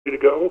Ready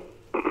to go?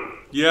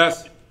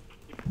 Yes.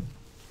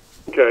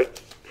 Okay.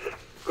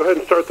 Go ahead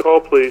and start the call,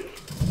 please.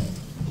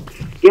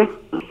 Yeah,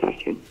 a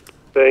second.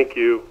 Thank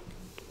you.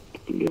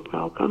 You're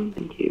welcome.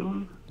 Thank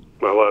you.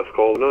 My last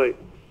call tonight.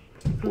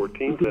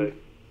 14th day.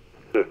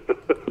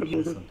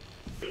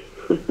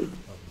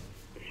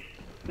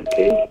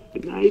 Okay,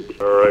 good night.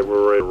 All right,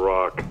 we're ready to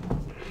rock.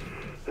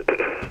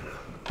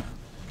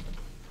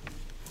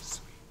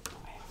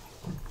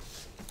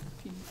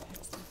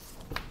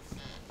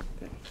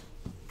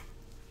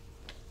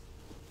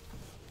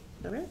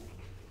 All right.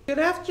 Good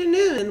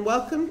afternoon and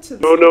welcome to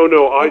the...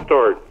 No, I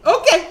start.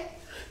 Okay.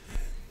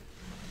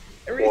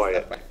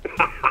 Quiet.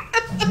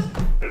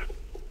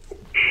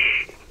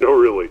 No,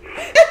 really.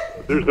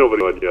 There's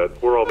nobody on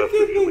yet. We're all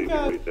officially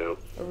right now.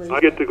 I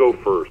get to go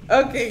first.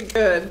 Okay,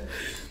 good.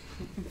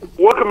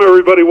 Welcome,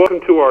 everybody.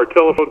 Welcome to our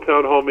telephone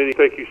town hall meeting.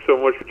 Thank you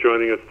so much for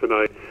joining us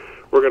tonight.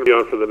 We're going to be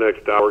on for the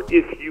next hour.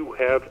 If you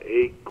have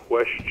a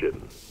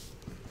question,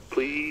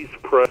 please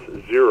press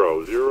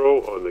 0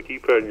 on the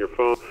keypad on your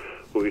phone.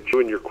 We'll get you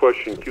and your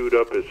question queued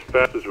up as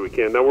fast as we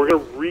can. Now, we're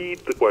going to read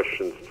the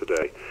questions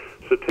today,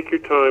 so take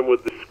your time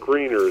with the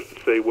screeners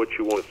to say what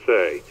you want to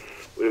say.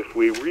 If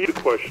we read the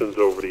questions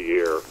over the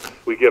air,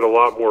 we get a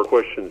lot more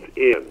questions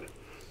in.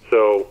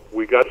 So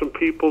we got some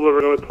people that are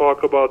going to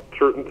talk about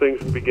certain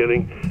things in the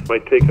beginning.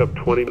 Might take up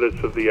 20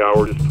 minutes of the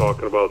hour just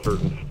talking about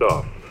certain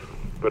stuff.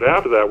 But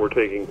after that, we're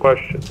taking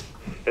questions.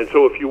 And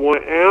so if you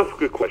want to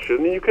ask a question,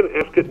 and you can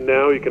ask it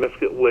now, you can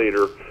ask it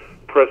later,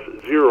 press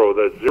 0.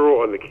 That's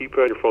 0 on the keypad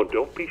on your phone.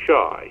 Don't be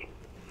shy.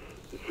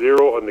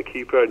 0 on the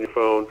keypad on your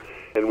phone,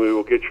 and we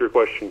will get your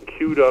question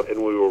queued up, and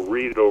we will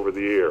read it over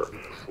the air.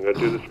 I'm going to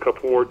do this a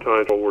couple more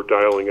times while we're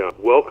dialing up.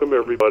 Welcome,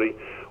 everybody.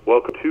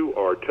 Welcome to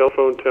our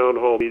telephone town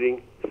hall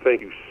meeting.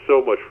 Thank you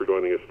so much for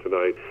joining us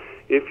tonight.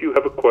 If you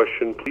have a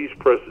question, please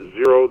press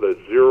 0. That's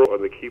 0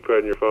 on the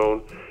keypad on your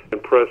phone,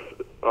 and press.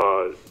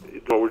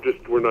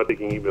 We're not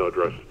taking email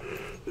addresses.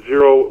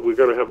 0. We're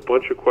going to have a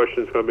bunch of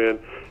questions come in.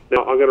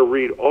 Now I'm going to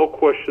read all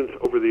questions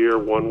over the air,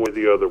 one way or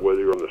the other,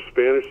 whether you're on the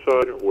Spanish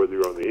side or whether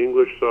you're on the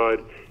English side.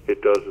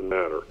 It doesn't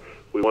matter.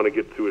 We want to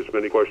get through as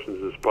many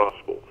questions as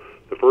possible.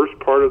 The first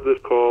part of this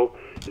call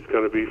is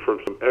going to be from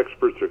some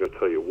experts. They're going to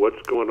tell you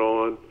what's going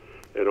on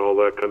and all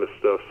that kind of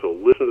stuff. So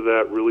listen to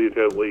that really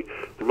intently.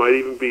 There might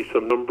even be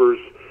some numbers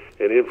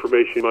and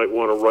information you might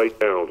want to write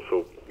down.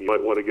 So you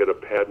might want to get a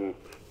pen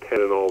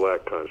and all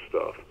that kind of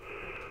stuff.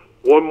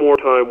 One more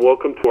time,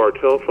 welcome to our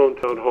telephone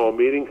town hall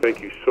meeting.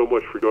 Thank you so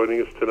much for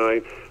joining us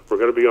tonight. We're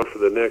going to be on for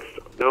the next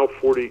now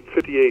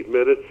 58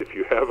 minutes. If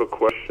you have a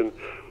question,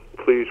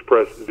 please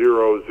press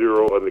 0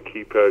 on the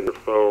keypad on your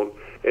phone.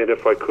 And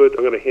if I could,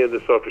 I'm going to hand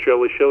this off to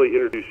Shelley. Shelley,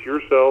 introduce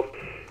yourself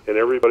and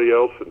everybody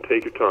else and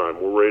take your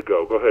time. We're ready to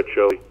go. Go ahead,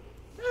 Shelley.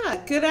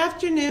 Good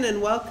afternoon and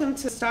welcome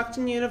to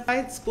Stockton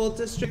Unified School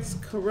District's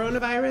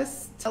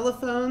Coronavirus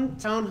Telephone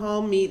Town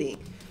Hall Meeting,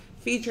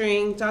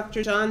 featuring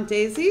Dr. John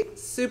Deasy,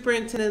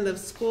 Superintendent of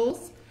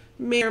Schools,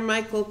 Mayor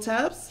Michael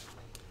Tubbs,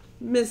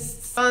 Ms.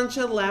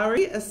 Sanja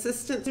Lowry,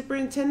 Assistant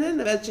Superintendent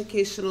of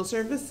Educational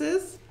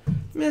Services,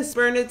 Ms.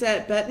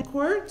 Bernadette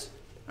Betancourt,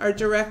 our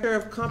Director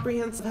of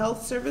Comprehensive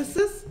Health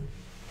Services,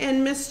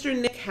 and Mr.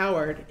 Nick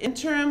Howard,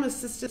 Interim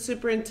Assistant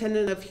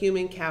Superintendent of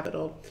Human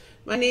Capital.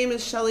 My name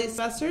is Shelley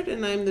Sussard,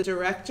 and I'm the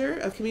Director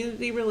of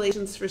Community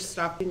Relations for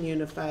Stockton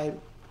Unified.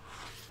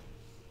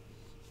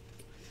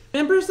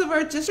 Members of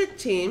our district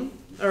team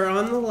are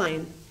on the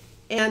line,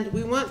 and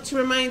we want to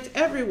remind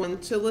everyone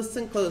to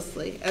listen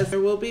closely, as there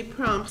will be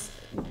prompts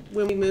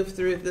when we move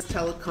through this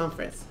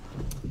teleconference.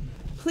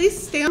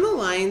 Please stay on the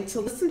line to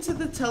listen to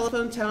the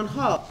telephone town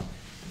hall,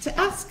 to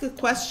ask a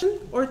question,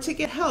 or to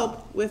get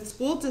help with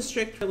school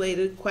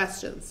district-related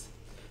questions.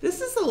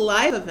 This is a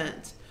live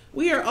event.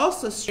 We are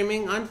also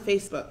streaming on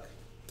Facebook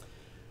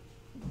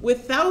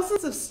with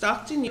thousands of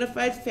Stockton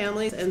Unified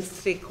families and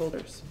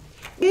stakeholders.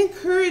 We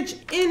encourage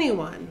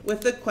anyone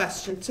with a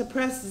question to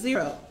press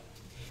 0.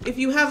 If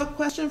you have a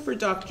question for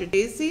Dr.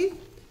 Deasy,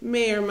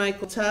 Mayor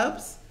Michael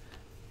Tubbs,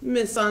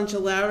 Ms. Sanja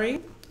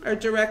Lowry, our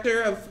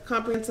Director of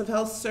Comprehensive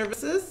Health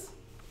Services,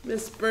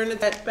 Ms.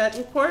 Bernadette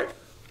Betancourt,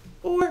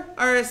 or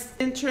our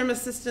Interim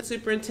Assistant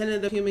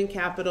Superintendent of Human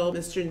Capital,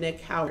 Mr.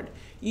 Nick Howard,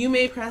 you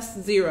may press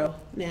 0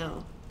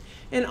 now.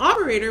 An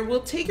operator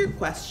will take your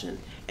question,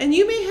 and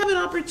you may have an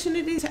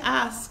opportunity to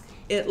ask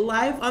it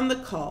live on the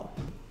call.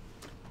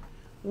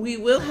 We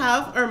will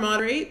have our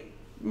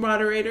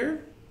moderator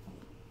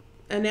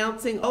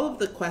announcing all of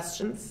the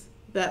questions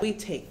that we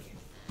take.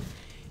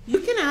 You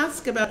can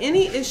ask about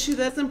any issue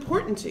that's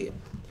important to you,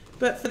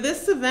 but for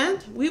this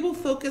event, we will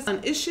focus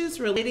on issues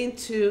relating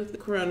to the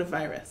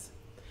coronavirus.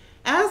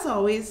 As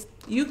always,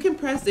 you can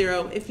press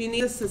 0 if you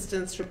need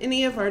assistance from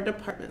any of our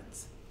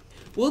departments.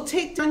 We'll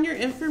take down your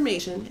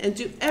information and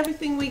do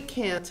everything we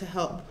can to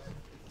help.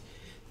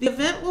 The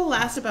event will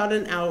last about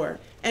an hour,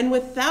 and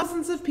with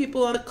thousands of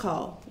people on the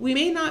call, we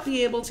may not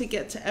be able to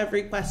get to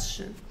every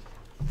question.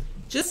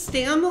 Just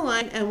stay on the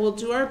line and we'll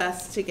do our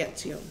best to get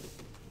to you.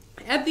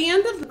 At the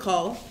end of the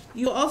call,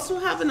 you'll also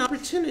have an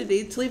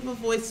opportunity to leave a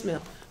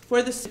voicemail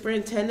for the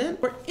superintendent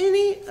or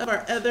any of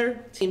our other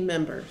team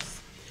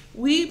members.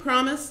 We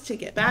promise to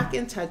get back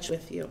in touch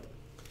with you.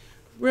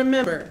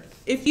 Remember,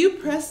 if you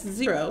press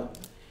 0,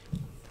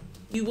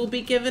 you will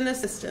be given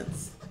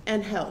assistance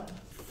and help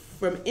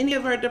from any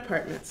of our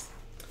departments.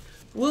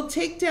 We'll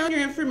take down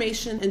your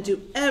information and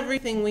do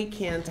everything we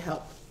can to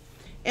help.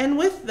 And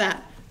with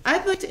that,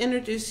 I'd like to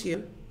introduce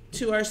you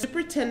to our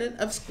Superintendent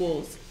of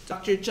Schools,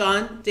 Dr.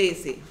 John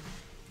Deasy.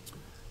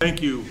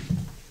 Thank you.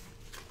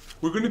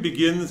 We're going to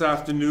begin this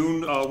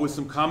afternoon with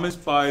some comments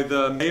by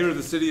the Mayor of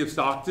the City of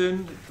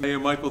Stockton, Mayor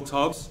Michael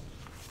Tubbs.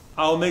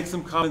 I'll make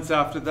some comments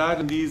after that,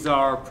 and these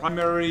are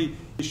primary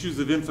issues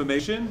of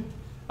information,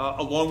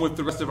 along with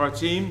the rest of our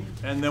team,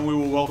 and then we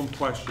will welcome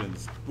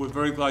questions. We're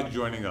very glad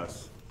you're joining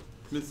us.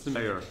 Mr.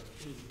 Mayor.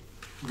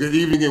 Good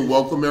evening and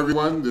welcome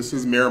everyone. This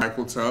is Mayor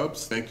Michael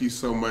Tubbs. Thank you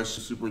so much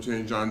to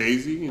Superintendent John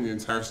Deasy and the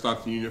entire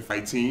Stockton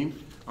Unified team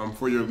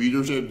for your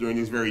leadership during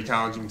this very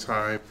challenging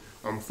time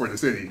for the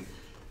city.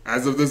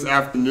 As of this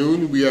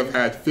afternoon, we have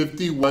had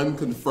 51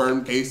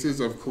 confirmed cases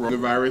of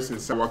coronavirus in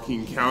San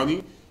Joaquin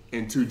County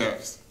and 2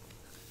 deaths.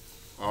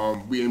 As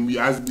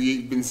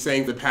we've been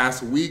saying the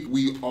past week,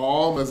 we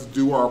all must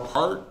do our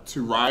part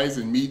to rise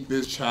and meet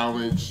this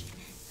challenge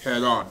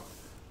head on.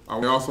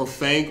 We also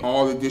thank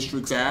all the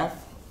district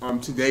staff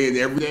today and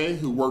every day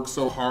who work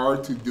so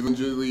hard to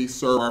diligently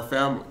serve our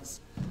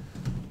families.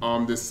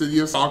 The City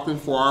of Stockton,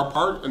 for our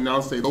part,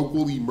 announced a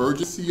local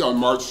emergency on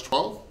March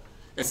 12th,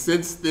 and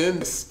since then,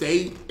 the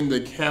state and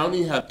the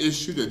county have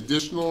issued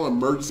additional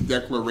emergency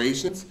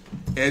declarations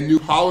and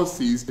new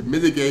policies to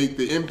mitigate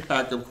the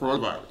impact of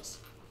coronavirus.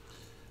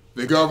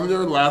 The governor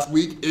last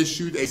week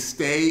issued a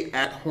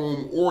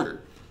stay-at-home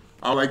order.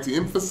 I would like to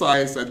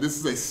emphasize that this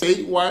is a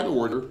statewide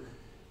order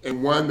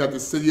and one that the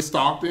City of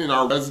Stockton and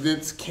our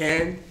residents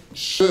can,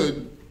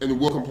 should, and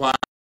will comply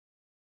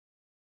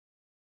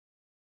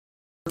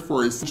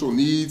for essential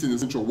needs and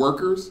essential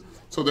workers.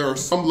 So there are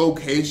some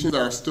locations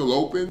that are still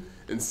open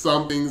and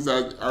some things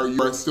that you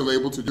are still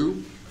able to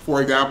do.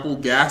 For example,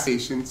 gas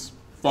stations,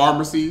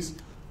 pharmacies,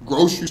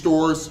 grocery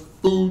stores,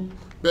 food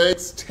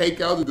banks,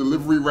 takeout and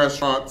delivery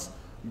restaurants,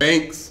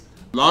 banks,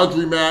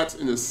 laundromats,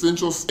 and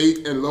essential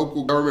state and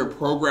local government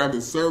programs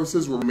and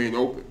services will remain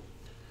open.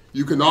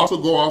 You can also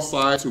go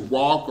outside to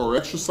walk or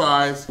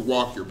exercise, to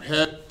walk your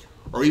pet,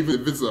 or even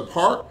to visit a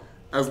park,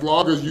 as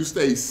long as you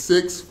stay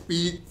 6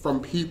 feet from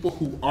people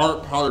who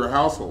aren't part of your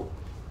household.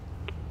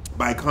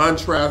 By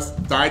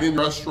contrast, dining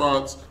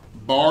restaurants,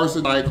 bars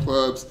and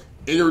nightclubs,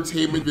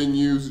 entertainment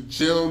venues,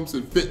 gyms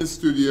and fitness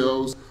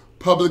studios,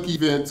 public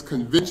events,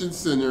 convention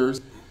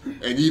centers,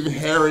 and even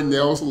hair and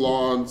nail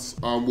salons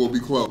will be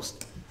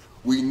closed.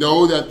 We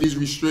know that these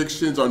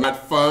restrictions are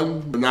not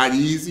fun, they're not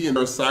easy, and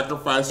they're a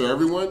sacrifice for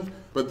everyone,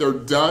 but they're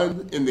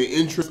done in the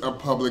interest of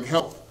public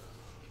health.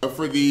 But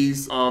for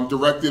these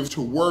directives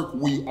to work,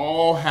 we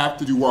all have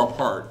to do our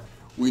part.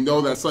 We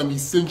know that some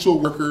essential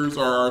workers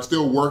are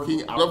still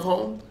working out of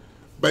home,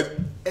 but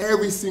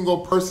every single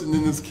person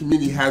in this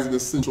community has an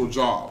essential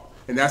job,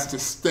 and that's to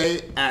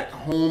stay at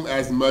home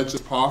as much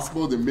as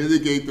possible to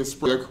mitigate the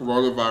spread of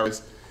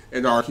coronavirus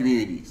in our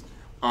communities.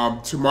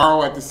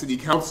 Tomorrow at the City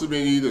Council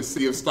meeting, the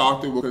City of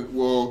Stockton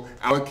will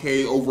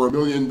allocate over $1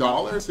 million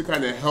to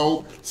kind of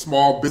help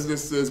small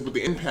businesses with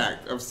the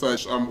impact of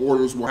such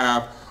orders will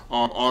have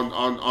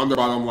on the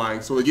bottom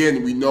line. So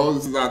again, we know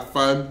this is not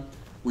fun,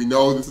 we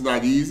know this is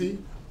not easy,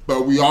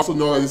 but we also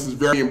know that this is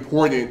very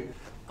important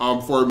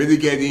for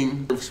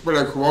mitigating the spread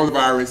of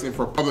coronavirus and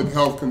for public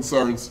health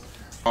concerns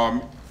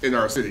in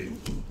our city.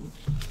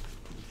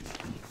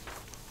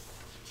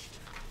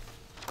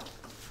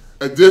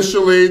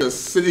 Additionally, the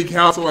City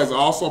Council has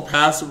also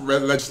passed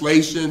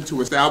legislation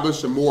to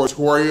establish a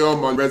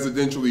moratorium on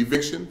residential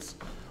evictions.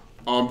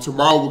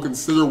 Tomorrow we'll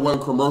consider one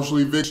commercial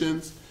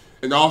evictions,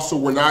 and also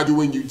we're not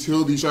doing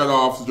utility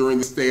shutoffs during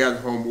the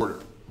stay-at-home order.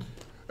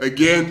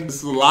 Again, this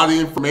is a lot of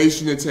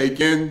information to take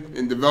in,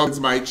 and developments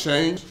might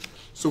change.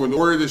 So in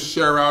order to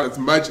share out as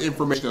much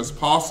information as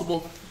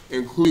possible,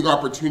 including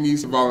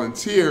opportunities to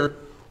volunteer,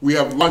 we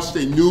have launched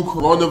a new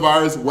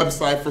coronavirus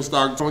website for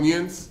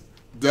Stocktonians,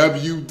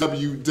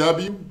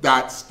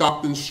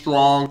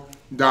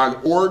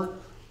 www.stocktonstrong.org.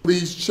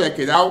 Please check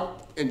it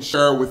out and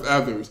share it with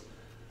others.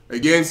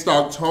 Again,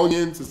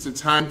 Stocktonians, it's a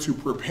time to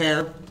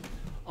prepare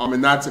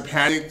and not to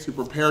panic, to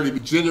prepare to be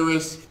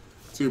generous,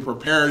 to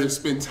prepare to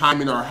spend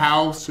time in our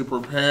house, to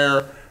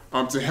prepare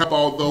to help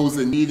all those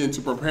in need, and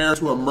to prepare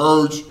to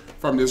emerge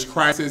from this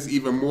crisis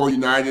even more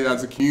united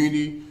as a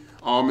community.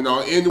 And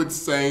I'll end with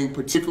saying,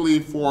 particularly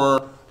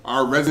for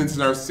our residents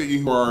in our city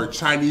who are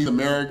Chinese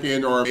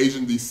American or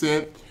Asian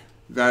descent,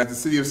 that at the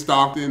City of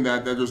Stockton,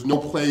 that there's no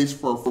place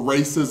for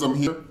racism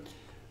here,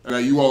 and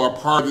that you all are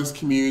part of this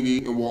community,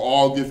 and we'll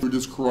all get through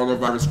this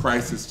coronavirus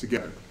crisis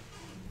together.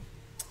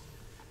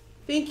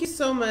 Thank you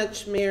so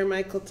much, Mayor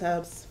Michael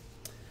Tubbs.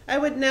 I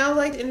would now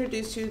like to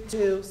introduce you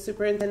to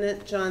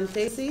Superintendent John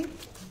Deasy,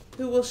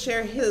 who will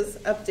share his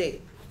update.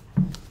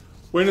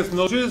 Buenas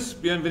noches,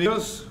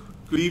 bienvenidos,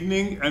 good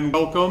evening and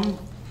welcome.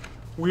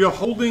 We are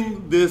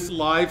holding this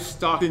live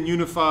Stockton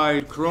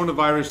Unified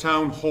Coronavirus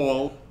Town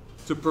Hall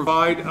to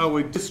provide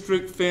our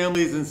district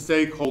families and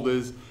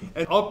stakeholders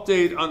an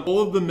update on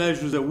all of the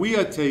measures that we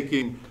are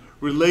taking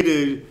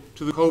related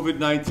to the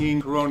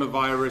COVID-19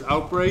 coronavirus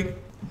outbreak,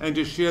 and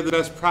to share the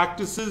best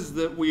practices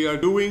that we are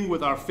doing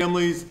with our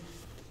families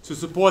to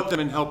support them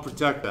and help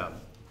protect them.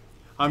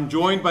 I'm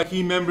joined by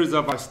key members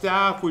of our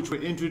staff, which were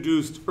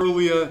introduced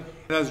earlier.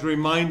 And as a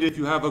reminder, if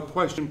you have a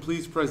question,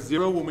 please press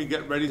 0 when we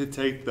get ready to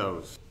take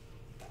those.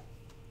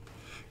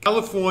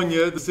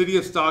 California, the city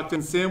of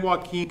Stockton, San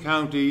Joaquin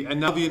County, and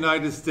now the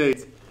United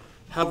States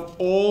have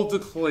all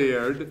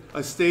declared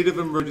a state of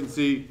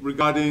emergency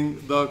regarding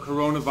the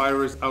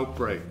coronavirus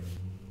outbreak.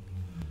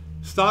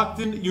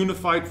 Stockton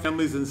Unified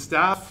Families and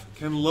Staff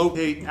can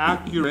locate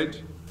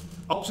accurate,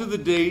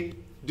 up-to-the-date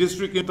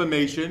district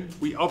information.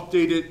 We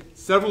update it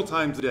several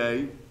times a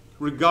day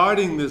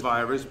regarding this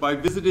virus by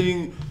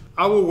visiting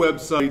our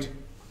website,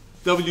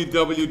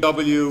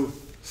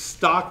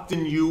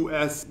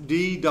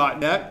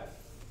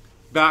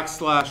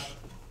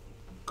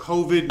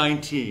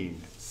 www.stocktonusd.net/COVID-19,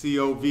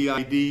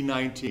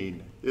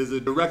 COVID-19. There's a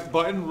direct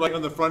button right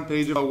on the front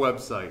page of our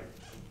website.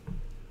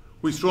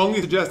 We strongly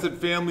suggest that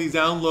families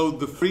download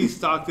the free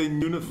Stockton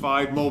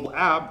Unified mobile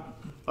app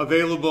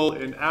available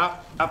in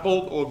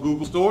Apple or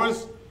Google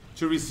stores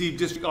to receive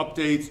district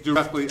updates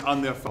directly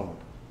on their phone.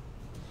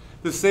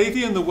 The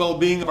safety and the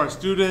well-being of our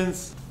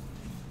students,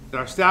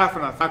 our staff,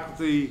 and our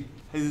faculty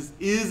is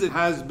and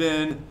has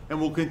been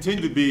and will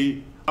continue to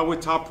be our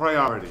top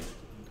priority.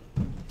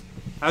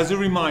 As a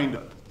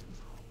reminder,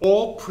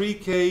 all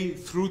pre-K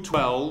through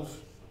 12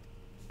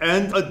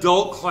 and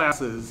adult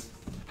classes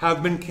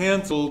have been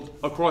canceled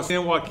across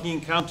San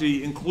Joaquin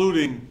County,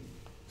 including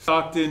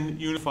Stockton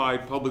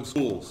Unified Public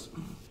Schools.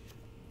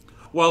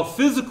 While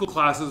physical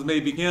classes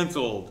may be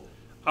canceled,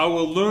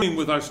 our learning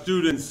with our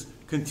students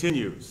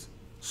continues.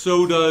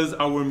 So does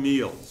our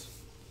meals.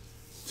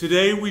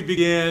 Today we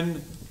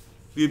began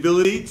the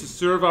ability to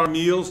serve our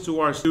meals to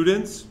our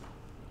students.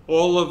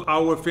 All of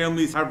our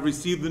families have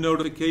received the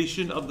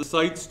notification of the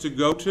sites to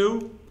go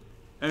to,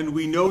 and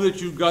we know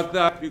that you got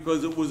that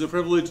because it was a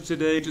privilege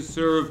today to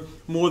serve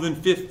more than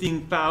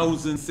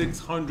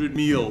 15,600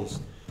 meals.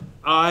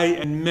 I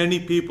and many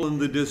people in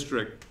the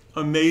district,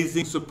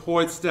 amazing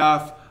support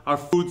staff, our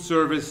food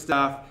service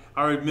staff,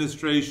 our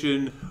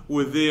administration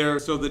were there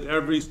so that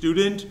every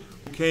student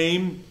who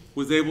came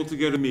was able to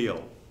get a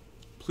meal.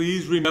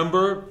 Please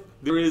remember,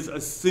 there is a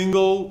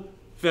single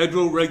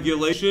federal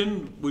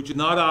regulation, which is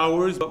not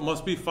ours, but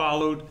must be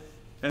followed,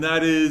 and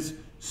that is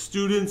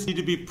students need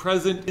to be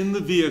present in the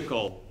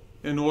vehicle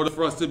in order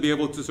for us to be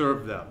able to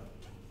serve them.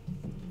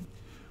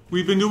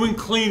 We've been doing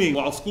cleaning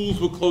while schools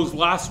were closed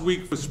last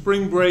week for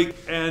spring break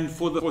and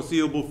for the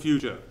foreseeable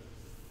future.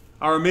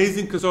 Our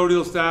amazing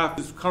custodial staff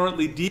is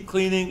currently deep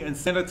cleaning and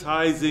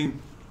sanitizing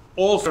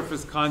all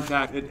surface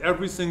contact at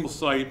every single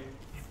site,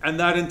 and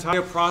that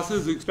entire process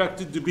is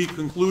expected to be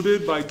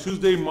concluded by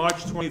Tuesday,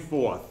 March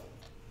 24th,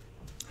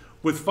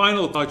 with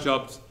final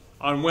touch-ups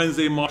on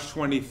Wednesday, March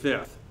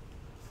 25th.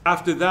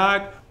 After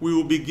that, we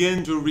will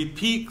begin to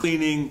repeat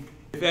cleaning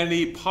if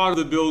any part of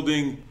the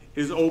building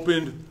is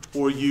opened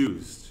or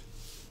used.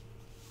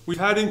 We've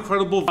had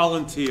incredible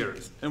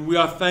volunteers, and we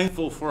are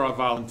thankful for our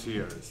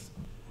volunteers.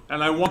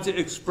 And I want to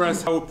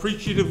express how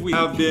appreciative we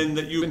have been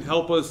that you can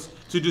help us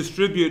to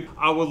distribute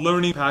our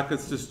learning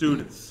packets to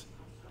students.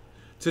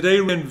 Today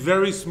ran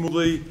very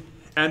smoothly,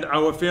 and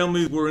our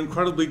families were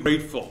incredibly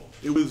grateful.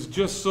 It was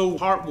just so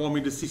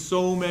heartwarming to see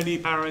so many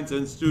parents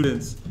and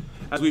students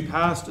as we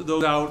passed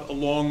those out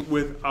along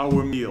with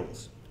our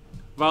meals.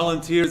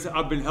 Volunteers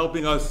have been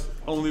helping us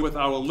only with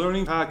our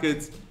learning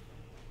packets,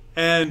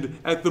 and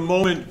at the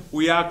moment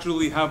we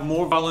actually have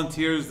more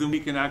volunteers than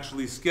we can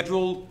actually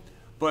schedule,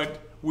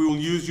 but we will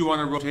use you on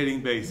a rotating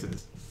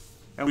basis.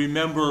 And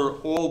remember,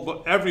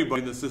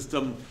 everybody in the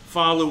system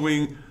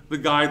following the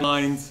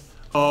guidelines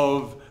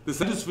of the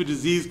Centers for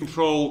Disease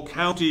Control,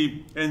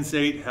 County and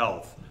State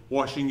Health.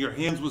 Washing your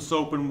hands with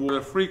soap and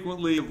water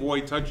frequently,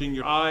 avoid touching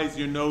your eyes,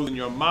 your nose, and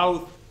your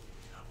mouth.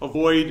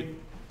 Avoid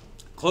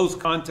close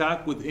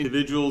contact with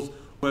individuals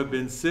who have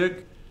been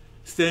sick.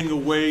 Staying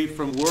away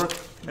from work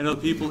and other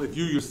people if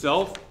you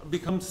yourself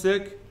become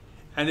sick.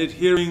 And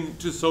adhering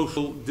to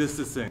social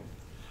distancing.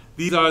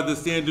 These are the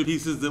standard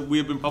pieces that we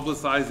have been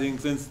publicizing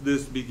since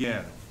this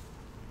began.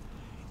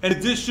 And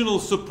additional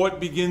support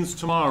begins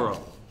tomorrow.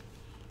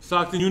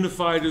 Stockton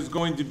Unified is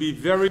going to be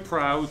very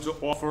proud to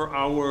offer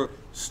our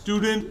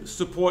Student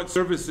Support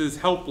Services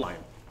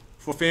Helpline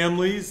for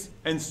families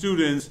and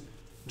students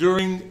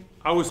during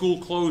our school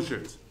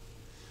closures.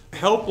 The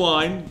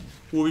helpline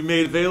will be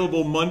made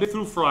available Monday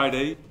through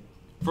Friday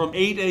from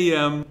 8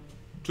 a.m.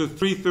 to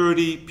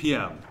 3:30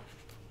 p.m.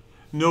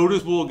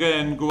 Notice will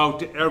again go out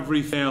to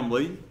every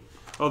family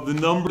of the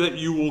number that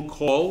you will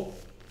call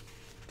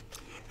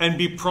and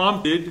be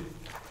prompted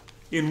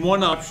in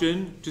one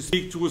option to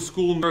speak to a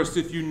school nurse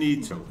if you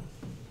need to,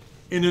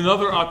 in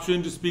another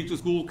option to speak to a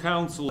school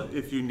counselor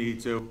if you need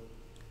to,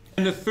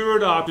 and a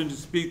third option to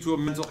speak to a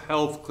mental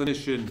health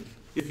clinician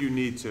if you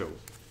need to.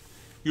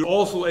 You're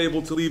also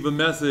able to leave a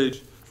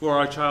message for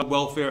our child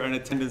welfare and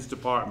attendance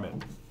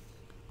department.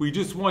 We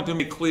just want to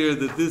make clear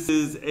that this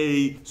is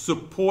a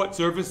support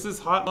services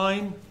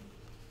hotline.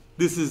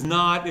 This is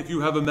not if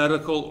you have a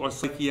medical or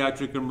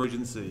psychiatric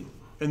emergency.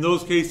 In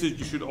those cases,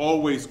 you should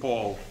always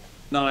call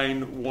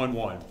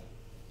 911.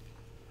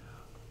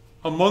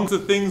 Amongst the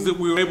things that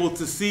we were able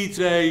to see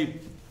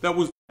today, that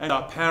was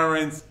our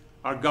parents,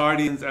 our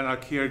guardians, and our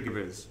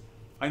caregivers.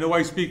 I know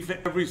I speak for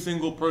every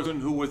single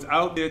person who was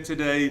out there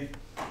today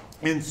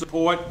in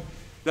support,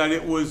 that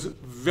it was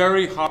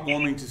very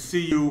heartwarming to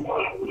see you.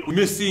 We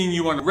miss seeing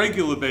you on a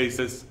regular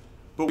basis,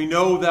 but we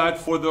know that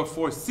for the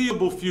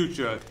foreseeable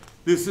future,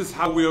 this is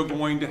how we are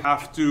going to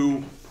have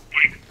to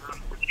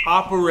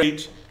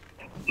operate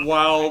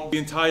while the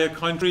entire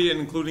country, and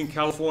including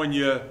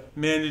California,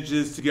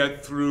 manages to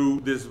get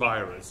through this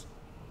virus.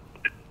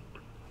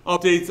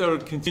 Updates are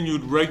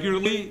continued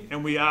regularly,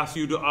 and we ask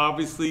you to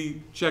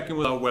obviously check in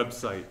with our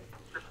website.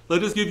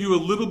 Let us give you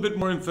a little bit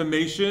more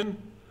information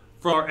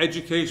from our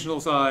educational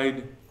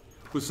side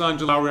with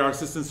Sandra Lowry, our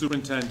Assistant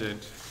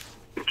Superintendent.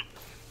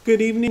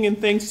 Good evening,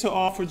 and thanks to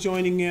all for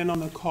joining in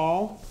on the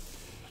call.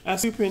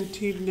 As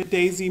Superintendent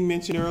Deasy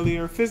mentioned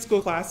earlier,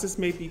 physical classes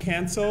may be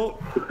canceled,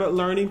 but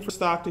learning for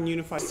Stockton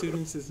Unified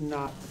students is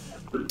not.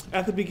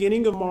 At the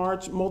beginning of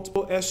March,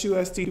 multiple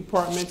SUSD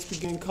departments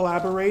began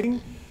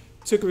collaborating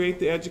to create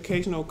the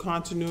Educational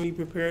Continuity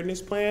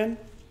Preparedness Plan.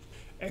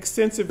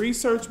 Extensive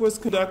research was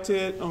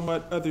conducted on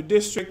what other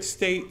districts,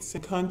 states,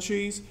 and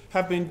countries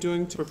have been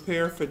doing to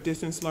prepare for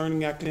distance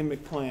learning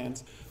academic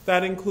plans.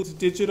 That includes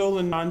digital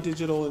and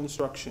non-digital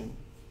instruction.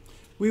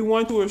 We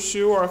want to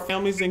assure our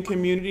families and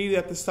community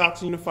that the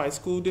Stockton Unified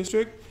School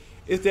District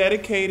is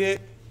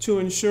dedicated to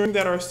ensuring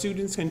that our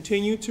students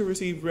continue to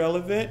receive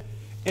relevant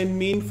and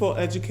meaningful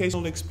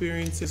educational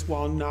experiences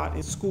while not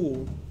in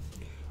school.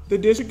 The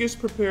district is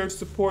prepared to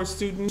support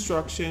student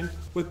instruction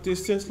with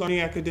distance learning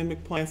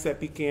academic plans that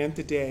began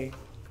today.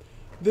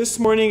 This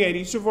morning at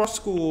each of our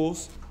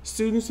schools,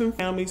 students and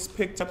families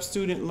picked up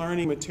student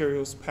learning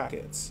materials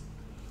packets.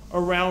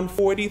 Around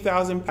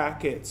 40,000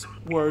 packets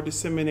were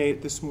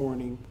disseminated this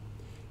morning.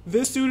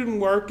 This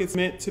student work is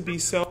meant to be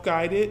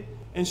self-guided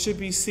and should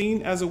be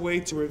seen as a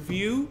way to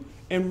review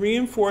and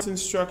reinforce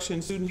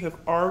instruction students have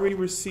already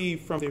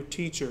received from their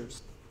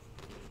teachers.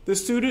 The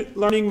student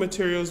learning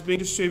materials being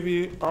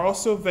distributed are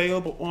also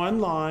available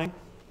online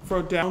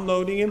for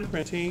downloading and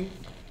printing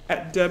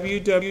at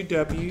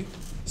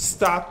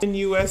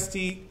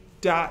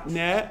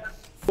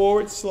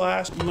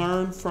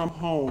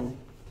www.stoctonusd.net/learn-from-home.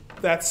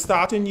 That's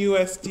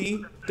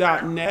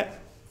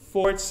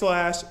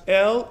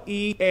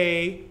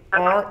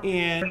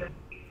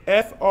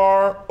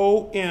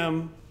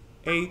stoctonusd.net/LEARNFROMHOME,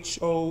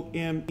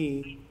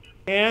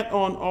 and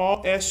on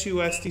all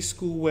SUSD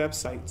school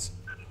websites.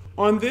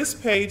 On this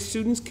page,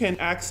 students can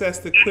access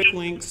the quick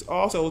links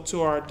also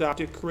to our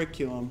adopted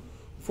curriculum.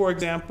 For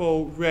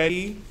example,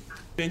 Ready,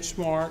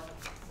 Benchmark,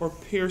 or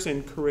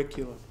Pearson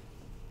curriculum.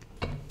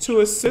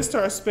 To assist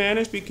our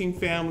Spanish-speaking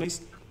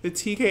families, the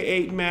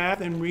TK-8 math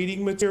and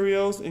reading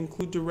materials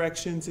include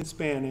directions in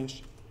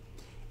Spanish.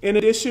 In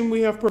addition,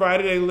 we have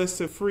provided a list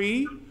of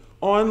free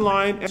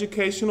online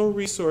educational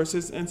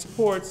resources and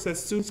supports that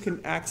students can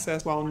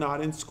access while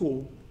not in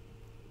school.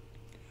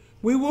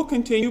 We will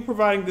continue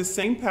providing the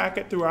same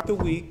packet throughout the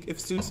week if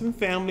students and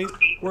families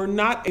were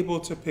not able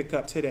to pick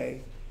up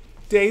today.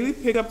 Daily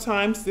pickup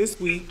times this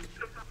week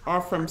are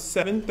from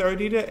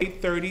 7:30 to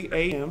 8:30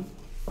 a.m.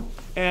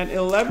 and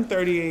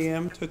 11:30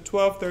 a.m. to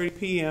 12:30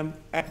 p.m.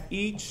 at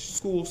each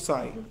school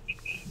site.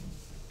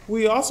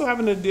 We also have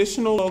an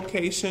additional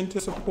location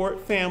to support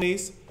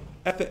families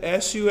at the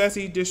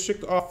SUSD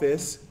District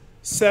Office,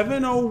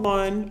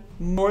 701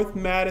 North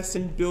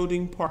Madison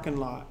Building parking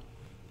lot.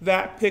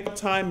 That pickup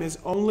time is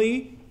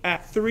only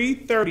at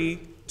 3:30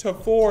 to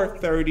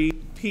 4:30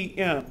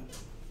 p.m.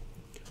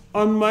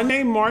 On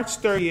Monday, March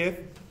 30th,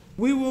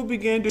 we will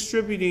begin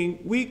distributing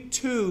Week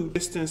 2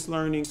 distance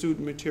learning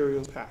student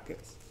materials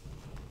packets,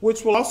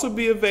 which will also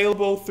be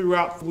available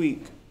throughout the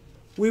week.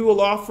 We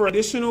will offer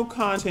additional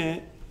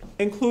content,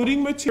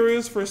 including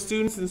materials for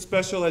students in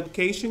special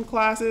education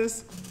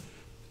classes,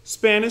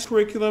 Spanish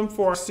curriculum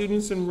for our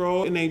students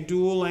enrolled in a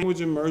dual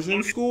language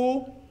immersion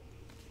school,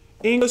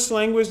 English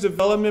language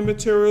development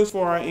materials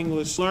for our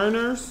English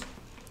learners,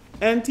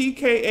 and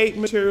TK-8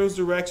 materials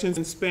directions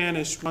in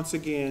Spanish once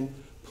again.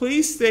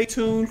 Please stay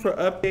tuned for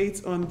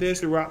updates on this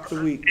throughout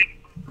the week.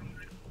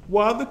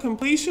 While the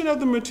completion of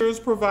the materials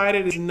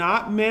provided is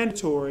not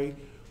mandatory,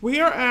 we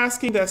are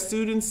asking that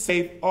students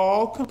save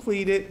all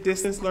completed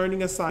distance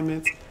learning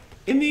assignments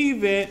in the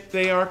event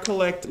they are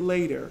collected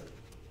later.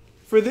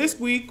 For this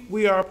week,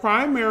 we are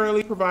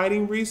primarily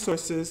providing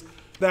resources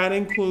that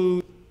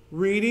include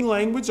reading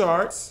language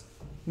arts,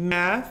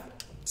 math,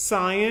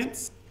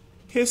 science,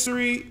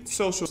 history,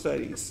 social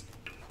studies.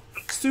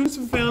 Students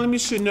and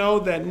families should know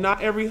that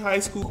not every high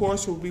school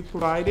course will be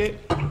provided,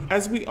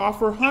 as we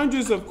offer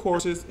hundreds of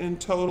courses in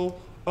total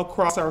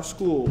across our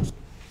schools.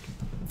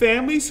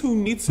 Families who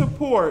need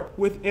support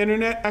with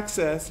internet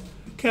access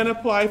can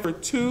apply for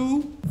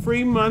 2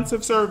 free months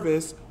of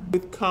service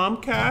with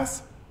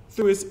Comcast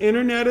through its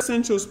Internet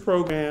Essentials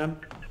program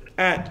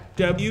at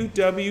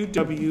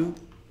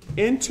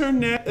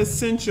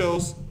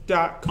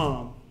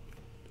www.internetessentials.com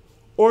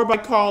or by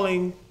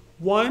calling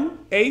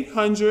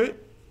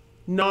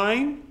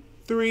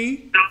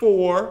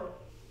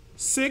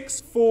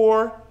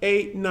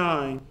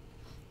 1-800-934-6489.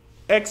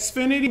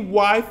 Xfinity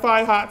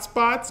Wi-Fi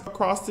hotspots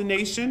across the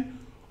nation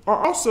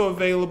are also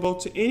available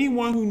to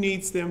anyone who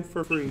needs them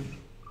for free.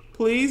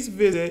 Please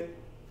visit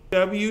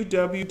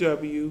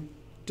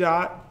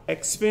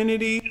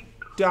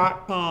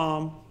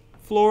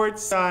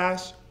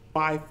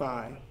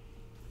www.xfinity.com/Wi-Fi.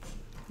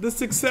 The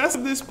success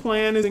of this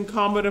plan is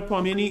incumbent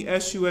upon many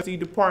SUSD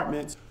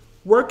departments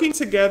working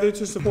together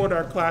to support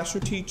our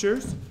classroom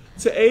teachers,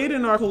 to aid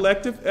in our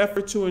collective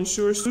effort to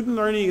ensure student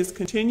learning is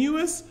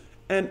continuous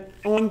and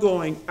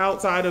ongoing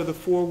outside of the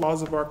four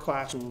walls of our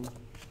classroom.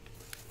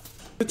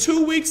 The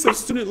 2 weeks of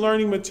student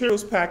learning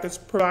materials package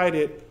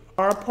provided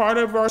are a part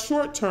of our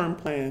short-term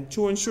plan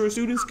to ensure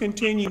students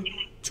continue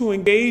to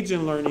engage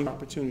in learning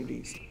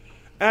opportunities.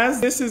 As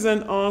this is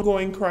an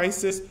ongoing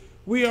crisis,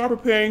 we are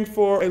preparing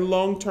for a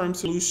long-term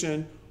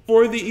solution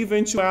for the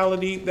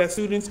eventuality that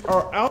students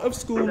are out of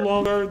school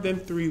longer than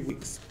 3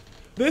 weeks.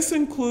 This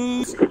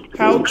includes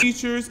how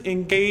teachers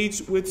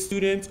engage with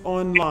students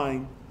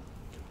online.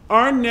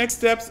 Our next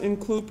steps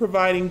include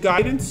providing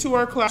guidance to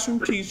our classroom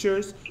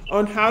teachers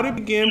on how to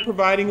begin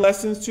providing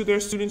lessons to their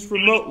students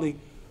remotely,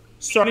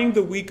 starting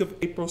the week of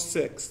April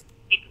 6th.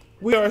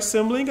 We are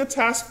assembling a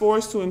task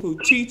force to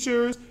include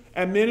teachers,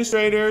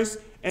 administrators,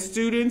 and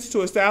students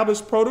to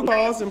establish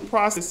protocols and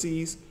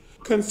processes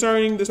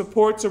concerning the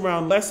supports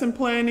around lesson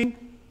planning,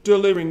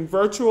 delivering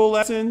virtual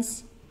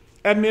lessons,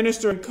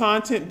 administering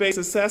content-based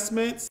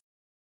assessments,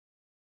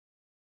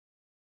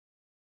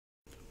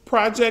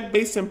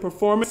 project-based and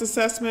performance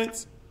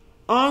assessments,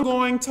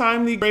 ongoing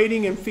timely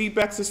grading and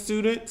feedback to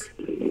students,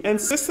 and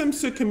systems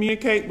to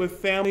communicate with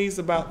families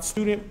about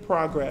student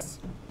progress.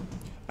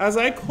 As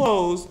I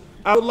close,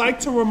 I would like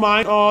to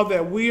remind all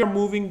that we are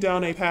moving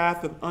down a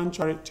path of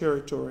uncharted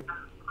territory.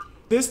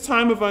 This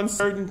time of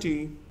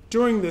uncertainty,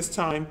 during this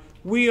time,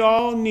 we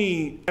all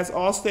need, as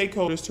all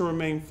stakeholders, to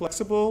remain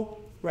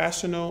flexible,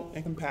 rational,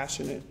 and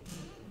compassionate.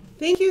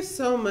 Thank you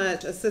so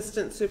much,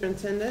 Assistant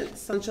Superintendent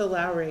Sancha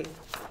Lowry.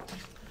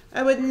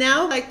 I would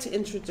now like to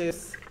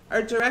introduce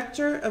our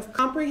Director of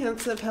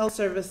Comprehensive Health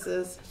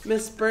Services,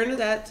 Ms.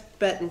 Bernadette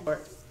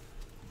Betancourt.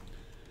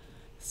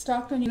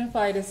 Stockton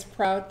Unified is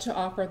proud to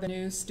offer the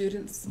new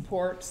Student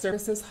Support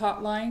Services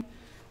Hotline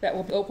that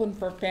will be open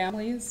for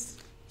families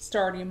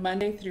starting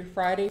Monday through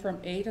Friday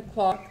from 8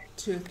 o'clock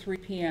to 3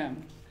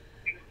 p.m.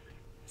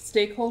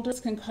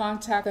 Stakeholders can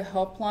contact the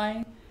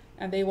helpline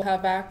and they will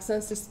have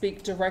access to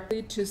speak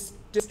directly to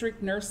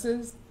district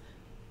nurses,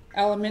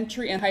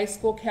 elementary and high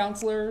school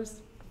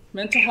counselors,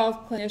 mental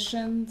health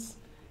clinicians,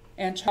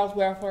 and child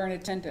welfare and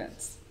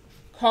attendants.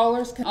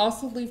 Callers can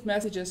also leave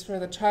messages for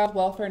the Child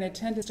Welfare and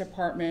Attendance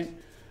Department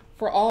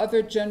for all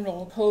other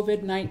general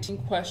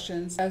COVID-19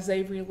 questions as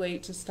they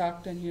relate to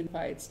Stockton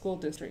Unified School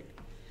District.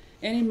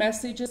 Any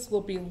messages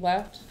will be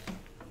left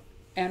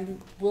and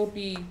will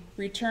be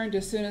returned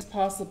as soon as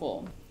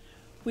possible.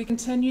 We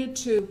continue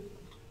to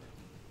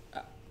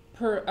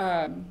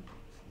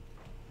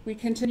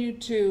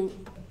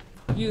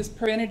use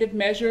preventative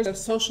measures of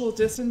social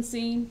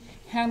distancing,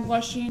 hand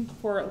washing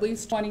for at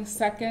least 20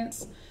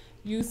 seconds,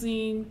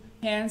 using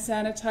hand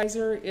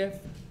sanitizer if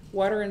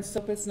water and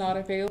soap is not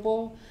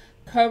available,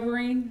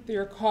 covering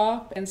your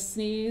cough and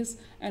sneeze,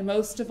 and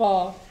most of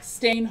all,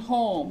 staying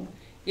home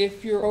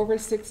if you're over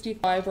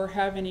 65 or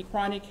have any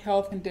chronic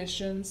health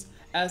conditions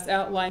as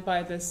outlined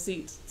by the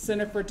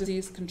Center for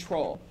Disease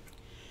Control.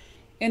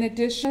 In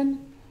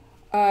addition,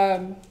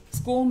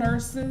 school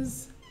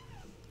nurses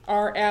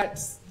are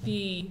at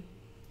the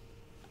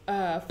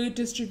food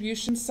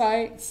distribution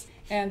sites,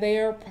 and they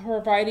are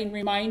providing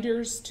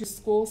reminders to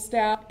school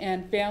staff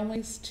and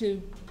families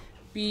to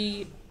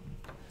be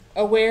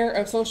aware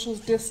of social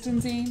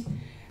distancing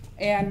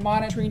and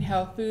monitoring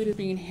how food is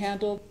being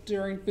handled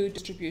during food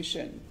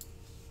distribution.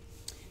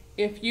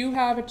 If you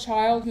have a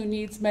child who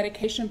needs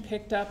medication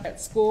picked up at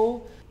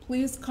school,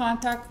 please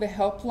contact the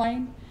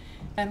helpline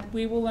and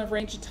we will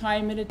arrange a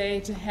time and a day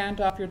to hand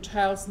off your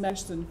child's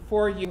medicine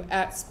for you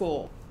at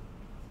school.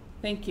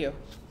 Thank you.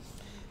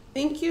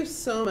 Thank you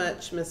so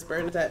much, Ms.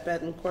 Bernadette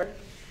Betancourt.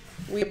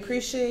 We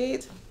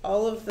appreciate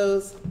all of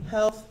those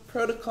health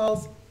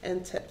protocols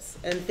and tips,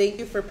 and thank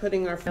you for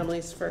putting our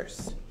families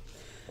first.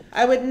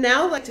 I would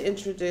now like to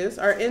introduce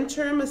our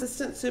Interim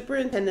Assistant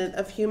Superintendent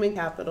of Human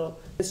Capital,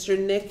 Mr.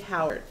 Nick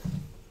Howard.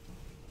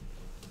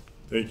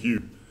 Thank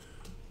you.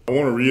 I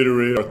want to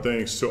reiterate our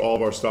thanks to all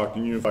of our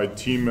Stockton Unified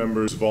team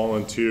members,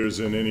 volunteers,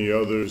 and any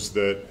others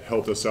that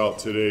helped us out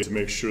today to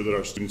make sure that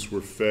our students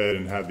were fed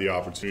and had the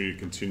opportunity to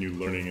continue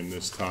learning in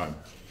this time.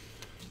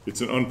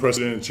 It's an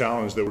unprecedented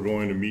challenge that we're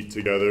going to meet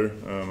together.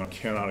 I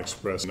cannot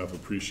express enough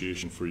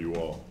appreciation for you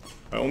all.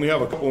 I only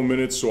have a couple of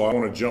minutes, so I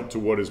want to jump to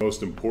what is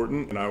most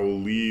important, and I will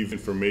leave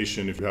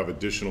information if you have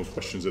additional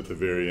questions at the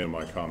very end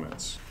of my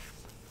comments.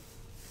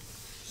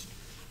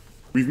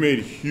 We've made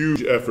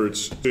huge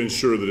efforts to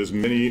ensure that as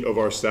many of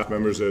our staff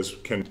members as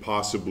can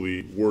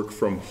possibly work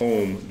from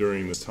home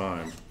during this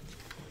time.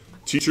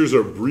 Teachers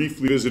are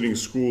briefly visiting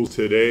schools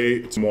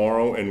today,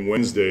 tomorrow, and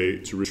Wednesday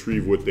to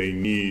retrieve what they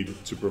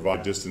need to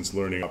provide distance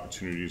learning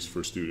opportunities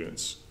for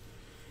students.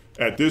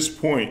 At this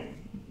point,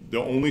 the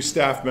only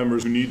staff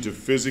members who need to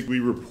physically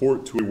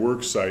report to a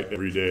work site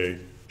every day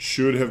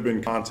should have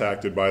been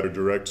contacted by their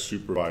direct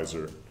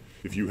supervisor.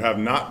 If you have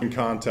not been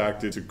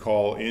contacted to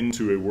call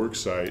into a work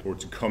site or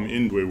to come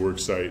into a work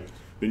site,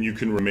 then you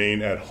can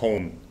remain at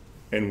home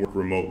and work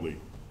remotely.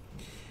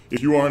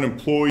 If you are an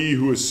employee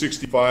who is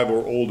 65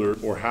 or older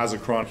or has a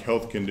chronic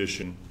health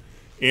condition,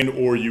 and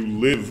or you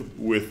live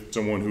with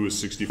someone who is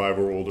 65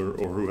 or older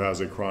or who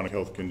has a chronic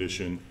health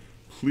condition,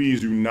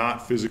 please do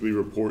not physically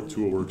report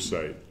to a work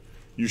site.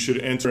 You should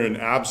enter an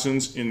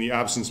absence in the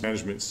absence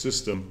management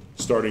system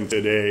starting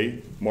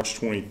today, March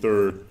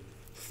 23rd,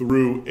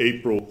 through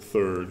April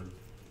 3rd,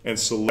 and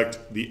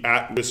select the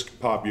at-risk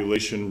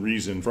population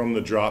reason from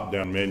the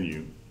drop-down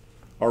menu.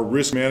 Our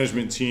risk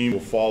management team will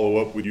follow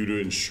up with you to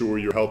ensure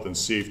your health and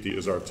safety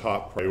is our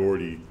top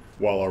priority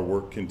while our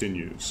work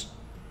continues.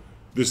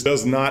 This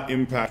does not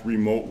impact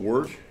remote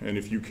work, and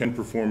if you can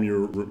perform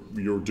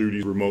your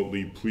duties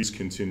remotely, please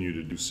continue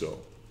to do so.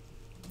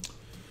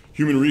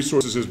 Human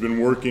Resources has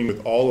been working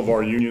with all of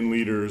our union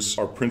leaders,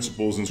 our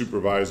principals and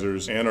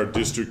supervisors, and our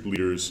district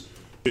leaders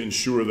to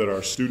ensure that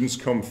our students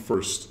come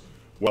first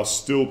while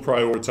still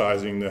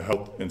prioritizing the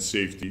health and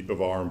safety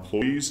of our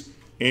employees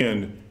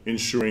and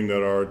ensuring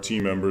that our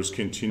team members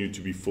continue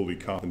to be fully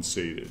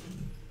compensated.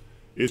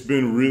 It's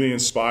been really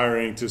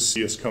inspiring to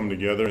see us come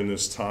together in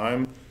this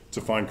time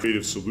to find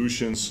creative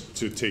solutions,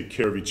 to take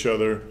care of each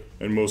other,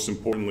 and most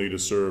importantly, to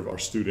serve our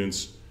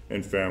students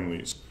and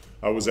families.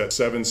 I was at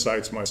 7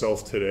 sites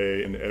myself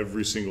today, and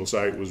every single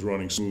site was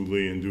running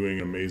smoothly and doing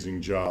an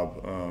amazing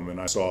job. And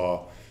I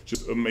saw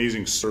just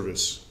amazing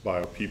service by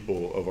our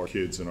people of our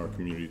kids in our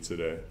community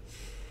today.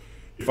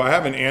 If I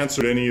haven't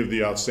answered any of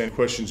the outstanding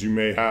questions you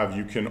may have,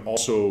 you can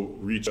also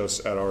reach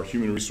us at our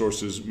Human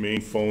Resources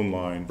main phone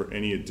line for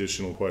any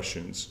additional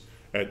questions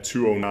at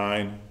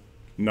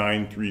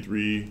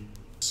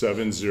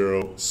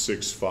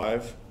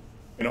 209-933-7065.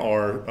 And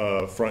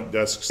our front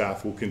desk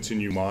staff will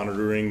continue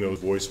monitoring those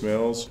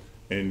voicemails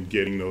and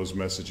getting those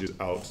messages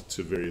out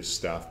to various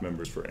staff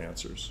members for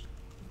answers.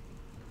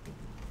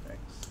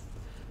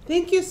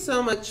 Thank you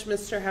so much,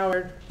 Mr.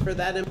 Howard, for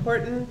that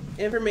important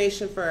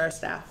information for our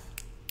staff.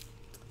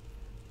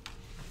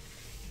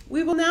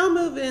 We will now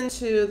move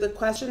into the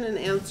question and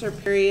answer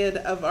period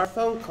of our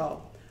phone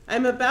call.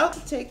 I'm about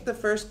to take the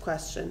first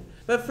question,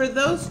 but for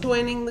those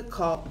joining the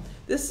call,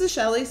 this is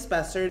Shelley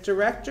Spesser,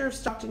 Director of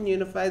Stockton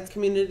Unified's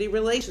Community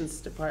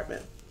Relations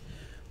Department,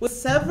 with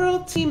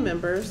several team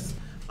members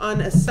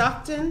on a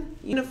Stockton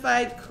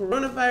Unified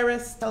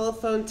Coronavirus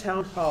Telephone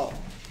Town Hall.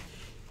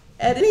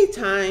 At any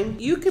time,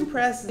 you can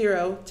press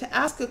 0 to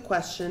ask a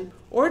question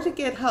or to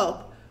get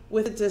help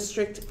with a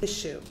district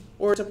issue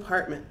or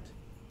department.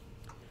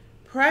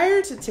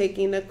 Prior to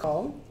taking a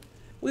call,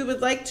 we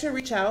would like to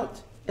reach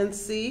out and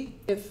see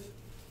if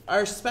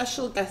our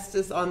special guest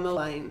is on the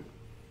line.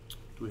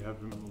 Do we have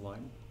him on the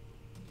line?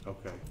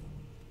 Okay.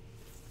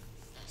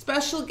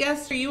 Special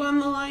guest, are you on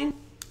the line?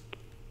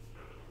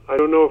 I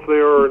don't know if they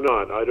are or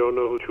not. I don't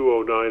know who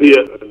 209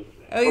 Yeah. is.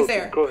 Oh, he's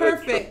there. Go ahead,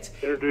 Perfect.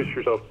 sir. Introduce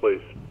yourself,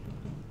 please.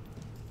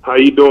 How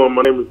you doing?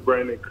 My name is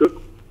Brandon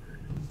Cook.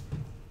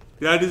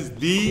 That is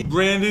the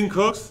Brandon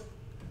Cooks.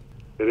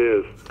 It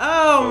is.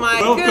 Oh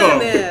my Welcome.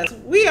 goodness.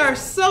 We are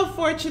so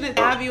fortunate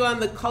to have you on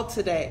the call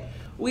today.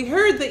 We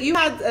heard that you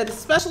had a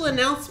special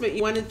announcement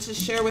you wanted to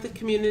share with the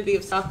community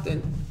of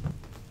Stockton.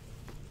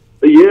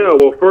 Yeah,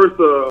 well, first,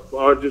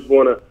 I just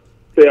want to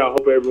say I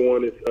hope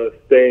everyone is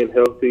staying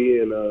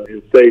healthy and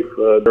safe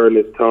during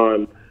this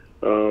time.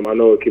 I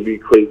know it can be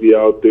crazy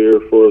out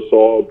there for us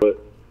all, but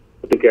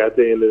I think at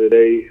the end of the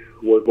day,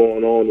 what's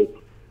going on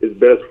is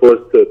best for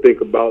us to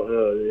think about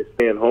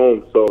staying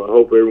home. So I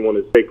hope everyone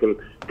is taking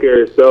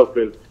care of yourself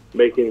and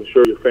making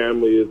sure your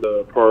family is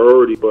a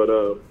priority. But,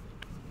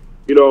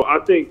 you know, I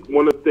think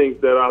one of the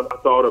things that I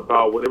thought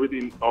about with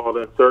everything, all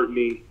the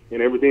uncertainty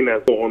and everything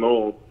that's going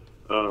on,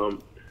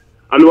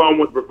 I knew I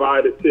wanted to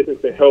provide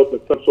assistance and help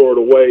in some sort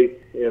of way.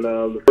 And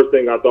the first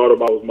thing I thought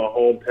about was my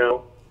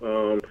hometown.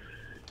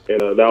 And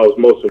that was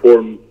most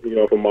important, you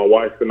know, for my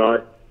wife and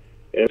I.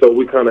 And so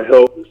we kind of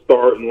helped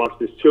start and launch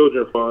this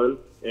Children Fund.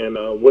 And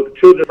what the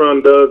Children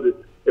Fund does is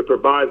it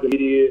provides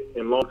immediate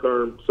and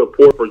long-term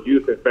support for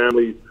youth and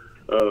families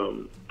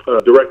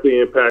directly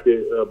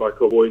impacted by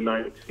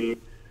COVID-19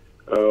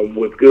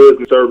 with goods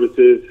and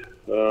services.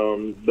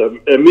 The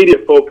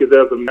immediate focus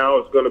as of now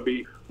is going to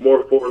be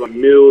more for like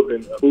meals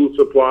and food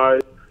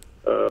supplies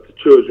to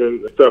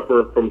children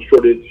suffering from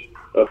shortage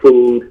of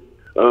food.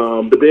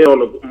 But then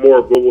on a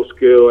more global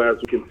scale, as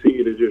we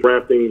continue to just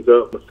ramp things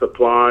up with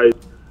supplies,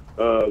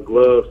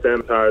 gloves,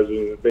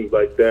 sanitizers, and things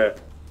like that.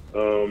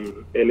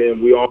 And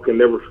then we all can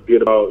never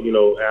forget about, you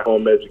know,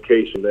 at-home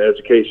education, the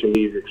education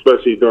needs,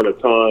 especially during a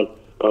time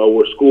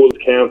where school is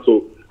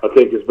canceled. I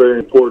think it's very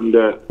important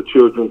that the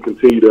children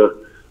continue to,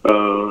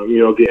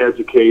 get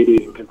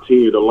educated and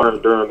continue to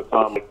learn during a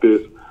time like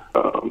this.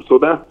 So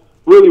that's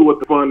really what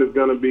the fund is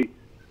going to be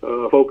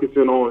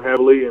focusing on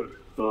heavily. And,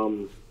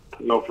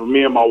 for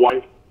me and my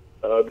wife,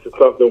 this is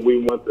something we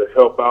want to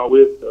help out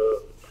with,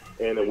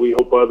 and we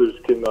hope others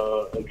can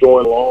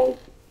join along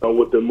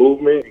with the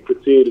movement and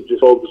continue to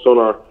just focus on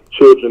our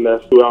children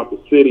that's throughout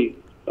the city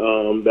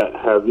that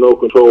has no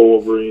control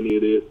over any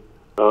of this,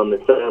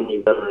 and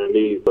families that are in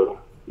need. So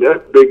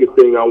that's the biggest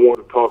thing I want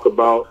to talk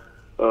about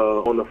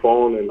on the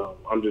phone, and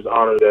I'm just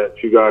honored that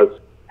you guys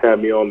had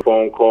me on the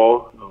phone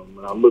call,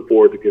 and I look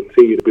forward to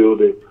continue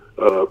building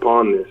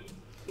upon this.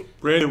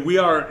 Brandon, we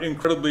are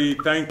incredibly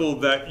thankful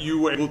that you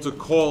were able to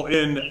call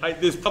in.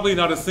 There's probably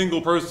not a single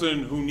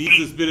person who needs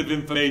this bit of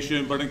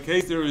information, but in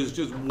case there is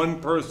just one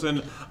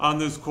person on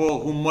this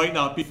call who might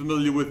not be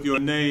familiar with your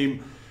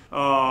name,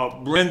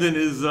 Brandon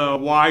is a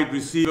wide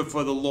receiver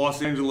for the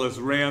Los Angeles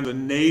Rams, a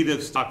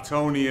native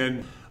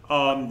Stocktonian.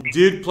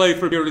 Did play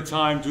for a period of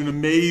time to an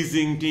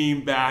amazing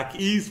team back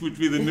east, which would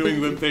be the New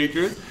England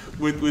Patriots,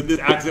 with this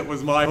accent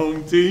was my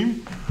home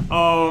team.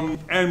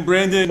 And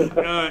Brandon,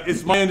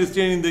 it's my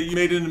understanding that you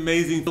made an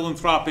amazing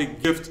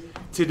philanthropic gift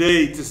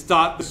today to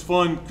start this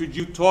fund. Could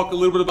you talk a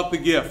little bit about the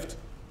gift?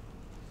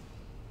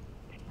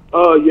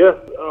 Yes,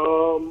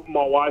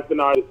 my wife and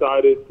I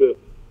decided to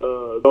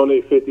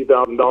donate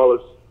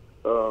 $50,000,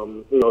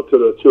 to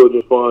the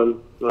children's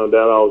fund that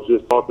I was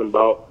just talking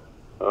about.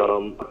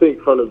 I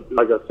think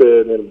like I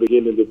said in the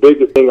beginning, the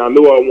biggest thing I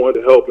knew I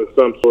wanted to help in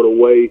some sort of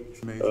way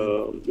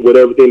with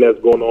everything that's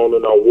going on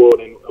in our world,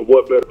 and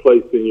what better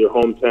place than your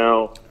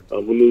hometown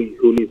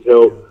who needs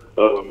help,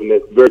 and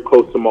that's very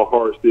close to my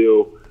heart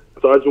still.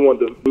 So we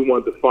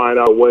wanted to find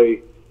out a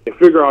way and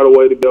figure out a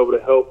way to be able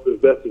to help as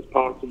best as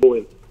possible,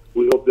 and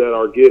we hope that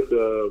our gift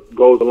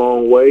goes a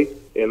long way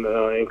and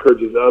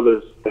encourages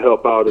others to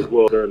help out as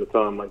well during a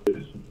time like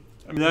this.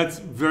 I mean, that's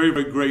very,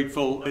 very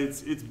grateful.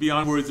 It's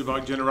beyond words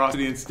about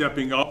generosity and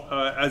stepping up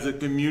as a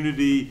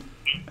community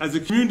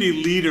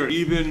leader,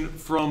 even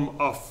from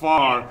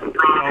afar.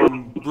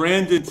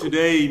 Brandon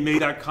today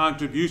made that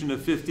contribution of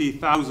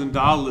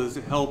 $50,000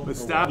 to help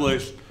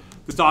establish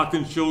the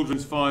Stockton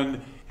Children's Fund,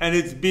 and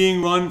it's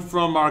being run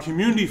from our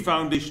Community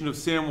Foundation of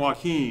San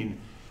Joaquin.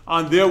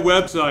 On their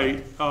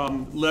website,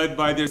 led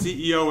by their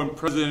CEO and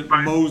President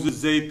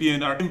Moses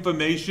Zapian, our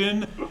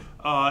information,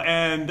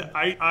 and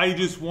I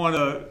just want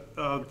to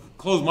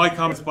close my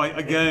comments by,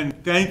 again,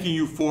 thanking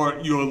you for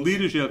your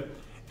leadership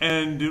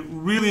and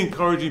really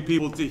encouraging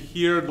people to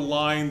hear the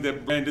line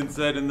that Brandon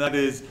said, and that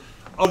is,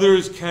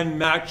 others can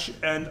match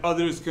and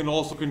others can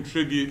also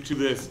contribute to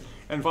this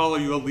and follow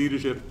your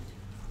leadership.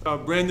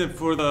 Brandon,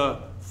 for the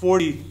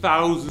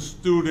 40,000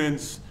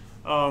 students,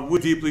 we're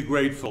deeply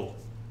grateful.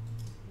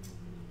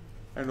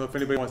 I don't know if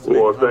anybody wants to make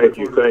a comment.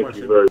 Thank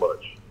you very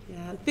much.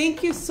 Yeah,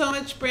 thank you so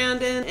much,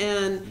 Brandon,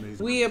 and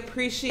amazing. We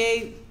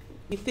appreciate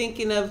you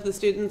thinking of the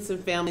students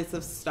and families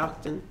of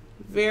Stockton.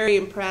 Very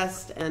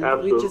impressed, and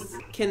Absolutely. We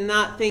just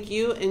cannot thank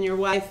you and your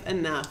wife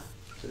enough.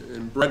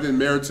 And Brandon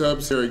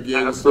Meritups here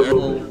again,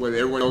 what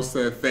everyone else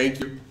said, thank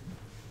you.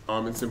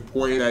 It's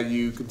important that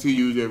you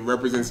continue to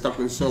represent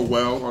Stockton so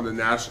well on the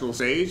national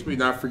stage, but you're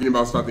not forgetting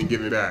about Stockton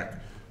giving back.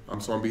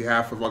 So on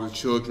behalf of all the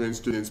children,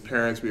 students,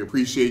 parents, we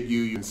appreciate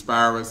you. You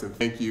inspire us, and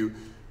thank you.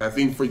 I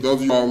think for those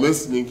of you all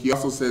listening, he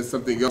also said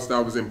something else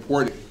that was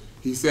important.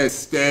 He said,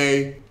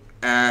 stay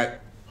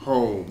at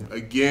home.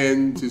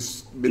 Again, to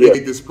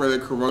mitigate the spread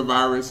of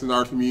coronavirus in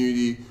our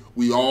community,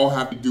 we all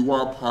have to do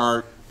our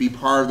part, be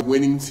part of the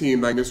winning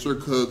team like Mr.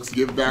 Cooks,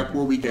 give back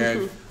where we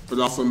can, but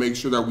also make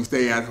sure that we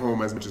stay at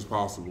home as much as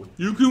possible.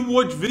 You can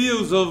watch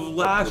videos of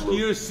last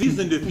year's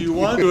season if you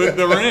want to at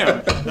the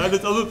Rams. That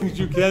is other things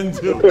you can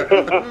do.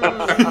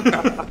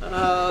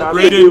 I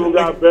think people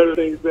got better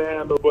things to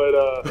handle,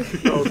 but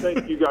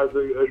thank you guys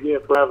again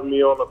for having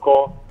me on the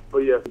call. But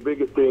yes, the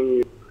biggest thing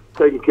is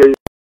taking care of you.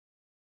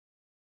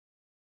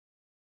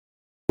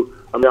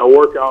 I mean, I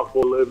work out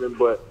for a living,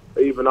 but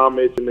even I'm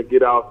itching to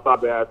get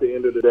outside. At the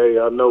end of the day,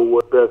 I know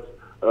what's best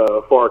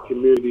for our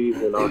communities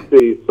and our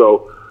cities.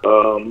 So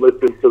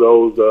listen to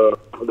those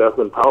that's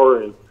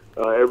empowering.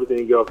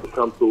 Everything else will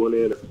come to an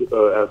end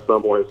at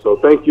some point. So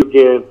thank you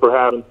again for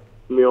having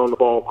me on the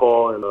phone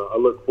call, and I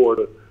look forward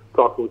to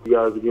talking with you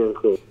guys again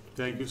soon.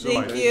 Thank you so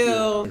much. Thank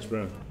you. Thanks,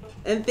 Brandon.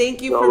 And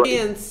thank you for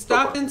being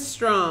Stockton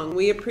strong.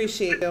 We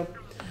appreciate you.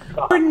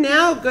 We're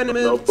now going to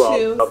move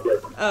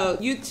to,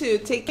 you too,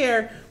 take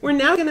care. We're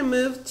now going to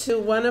move to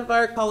one of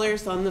our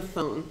callers on the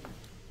phone.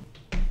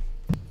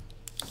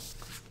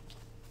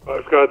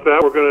 I've got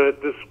that.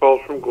 This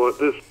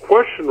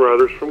question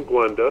is from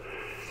Glenda.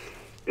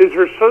 Is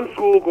her son's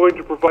school going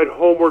to provide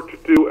homework to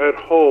do at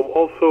home?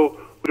 Also,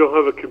 we don't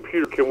have a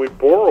computer. Can we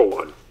borrow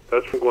one?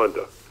 That's from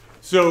Glenda.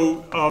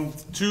 So,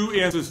 two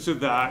answers to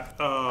that,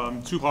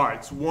 two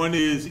parts. One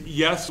is,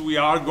 yes, we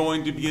are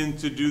going to begin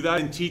to do that,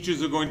 and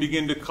teachers are going to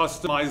begin to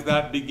customize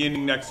that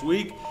beginning next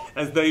week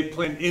as they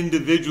plan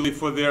individually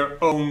for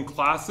their own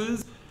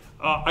classes.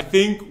 I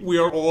think we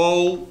are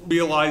all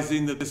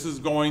realizing that this is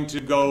going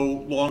to go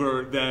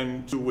longer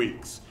than 2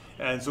 weeks.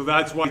 And so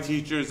that's why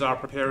teachers are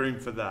preparing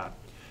for that.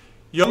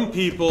 Young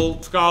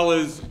people,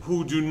 scholars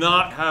who do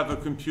not have a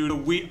computer,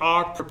 we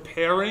are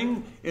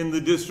preparing in the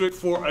district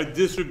for a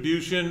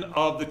distribution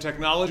of the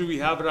technology we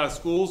have at our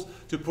schools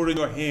to put in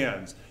your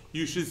hands.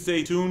 You should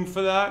stay tuned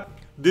for that.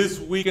 This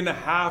week and a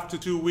half to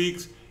 2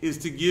 weeks is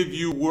to give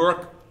you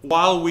work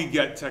while we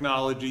get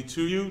technology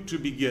to you to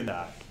begin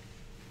that.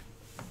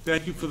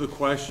 Thank you for the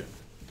question.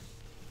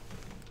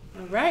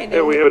 All right.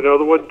 And we have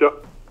another one.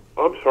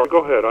 I'm sorry,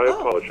 go ahead. I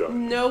apologize.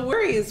 No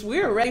worries.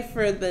 We're ready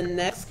for the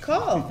next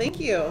call. Thank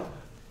you.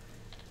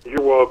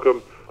 You're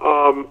welcome.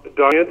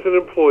 Diane's an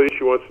employee.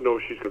 She wants to know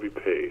if she's going to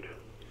be paid.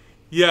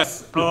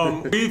 Yes,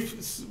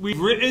 we've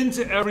written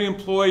to every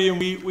employee, and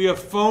we have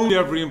phoned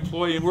every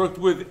employee and worked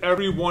with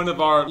every one of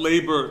our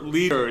labor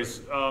leaders,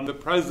 the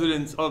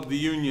presidents of the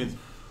unions.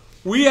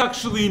 We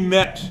actually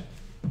met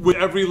with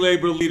every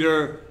labor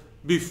leader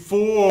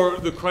before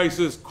the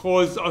crisis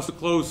caused us to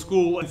close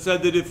school and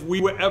said that if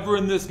we were ever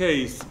in this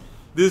case,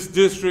 this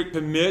district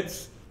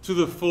commits to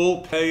the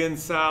full pay and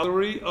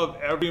salary of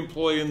every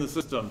employee in the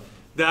system.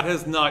 That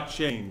has not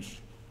changed.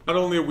 Not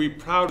only are we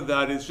proud of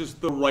that, it's just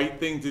the right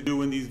thing to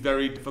do in these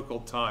very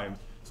difficult times.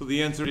 So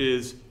the answer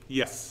is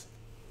yes.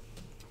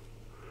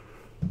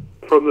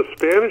 From the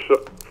Spanish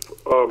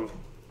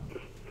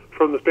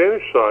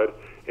side,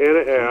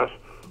 Anna asks,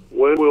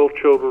 when will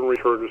children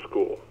return to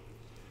school?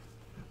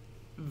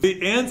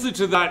 The answer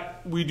to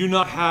that we do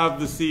not have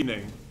this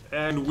evening,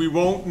 and we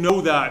won't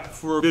know that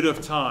for a bit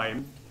of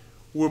time.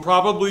 We're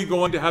probably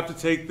going to have to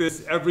take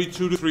this every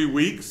 2 to 3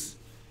 weeks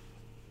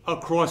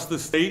across the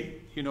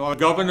state. You know, our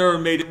governor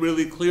made it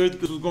really clear that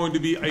this was going to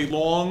be a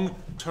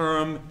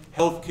long-term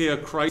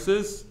healthcare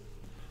crisis.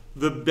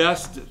 The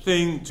best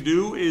thing to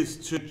do is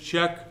to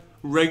check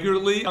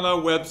regularly on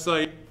our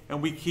website,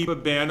 and we keep a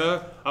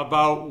banner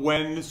about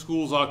when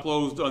schools are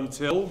closed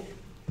until.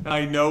 And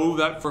I know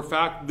that for a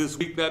fact this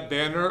week that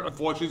banner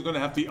unfortunately is going to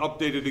have to be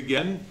updated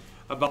again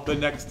about the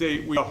next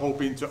date we are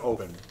hoping to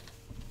open.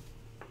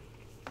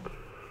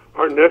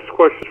 Our next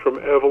question is from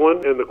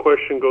Evelyn, and the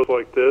question goes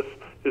like this.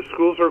 If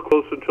schools are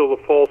closed until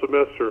the fall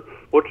semester,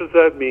 what does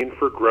that mean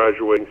for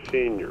graduating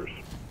seniors?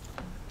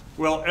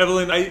 Well,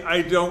 Evelyn,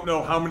 I don't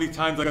know how many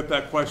times I got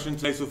that question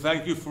today, so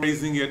thank you for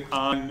raising it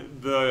on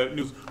the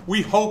news.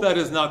 We hope that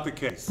is not the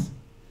case.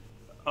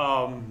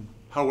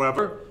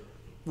 However,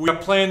 we are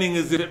planning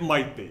as if it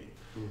might be.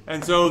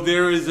 And so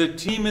there is a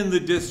team in the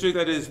district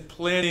that is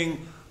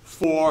planning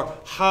for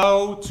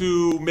how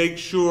to make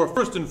sure,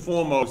 first and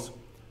foremost,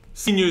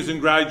 seniors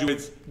and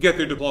graduates get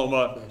their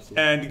diploma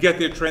and get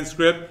their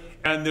transcript,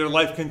 and their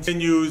life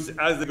continues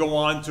as they go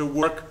on to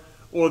work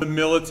or the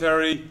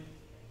military,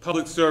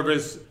 public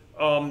service,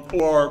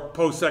 or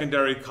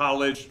post-secondary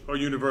college or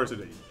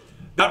university.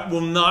 That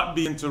will not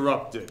be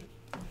interrupted.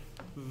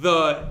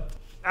 The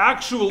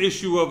actual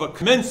issue of a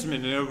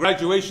commencement and a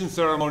graduation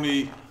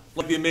ceremony,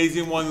 like the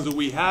amazing ones that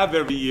we have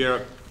every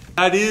year,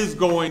 that is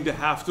going to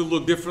have to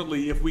look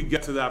differently if we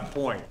get to that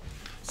point.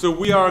 So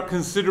we are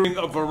considering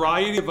a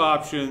variety of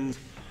options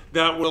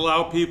that will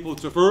allow people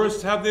to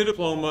first have their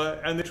diploma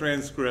and the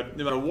transcript,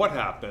 no matter what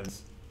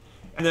happens.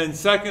 And then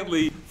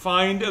secondly,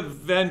 find a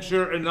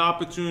venture, an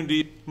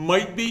opportunity,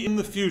 might be in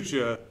the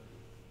future,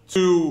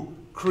 to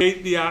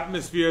create the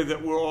atmosphere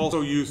that we're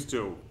also used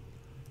to.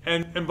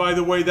 And by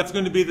the way, that's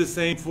going to be the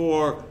same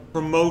for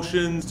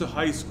promotions to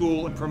high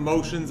school and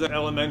promotions at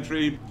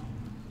elementary.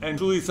 And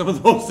truly some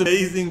of the most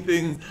amazing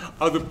things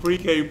are the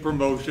pre-K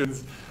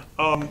promotions.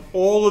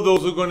 All of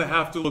those are going to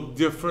have to look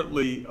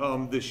differently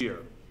this year.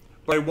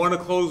 But I want to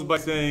close by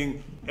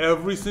saying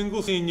every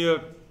single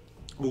senior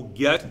will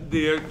get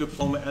their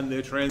diploma and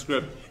their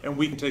transcript, and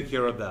we can take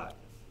care of that.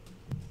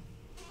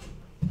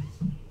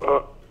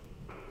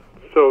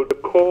 So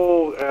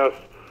Nicole asks,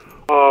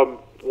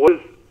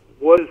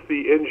 what is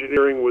the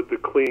engineering with the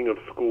cleaning of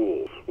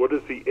schools? What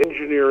is the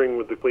engineering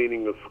with the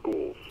cleaning of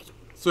schools?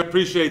 So I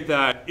appreciate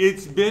that.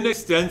 It's been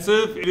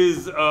extensive. It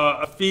is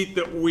a feat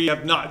that we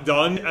have not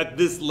done at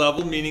this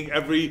level, meaning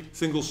every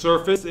single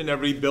surface in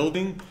every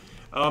building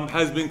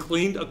has been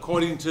cleaned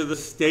according to the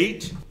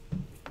state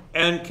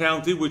and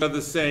county, which are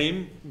the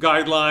same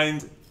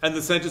guidelines, and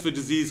the Centers for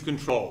Disease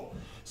Control.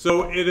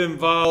 So it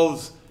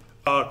involves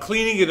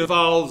cleaning, it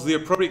involves the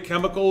appropriate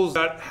chemicals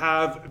that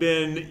have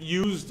been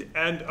used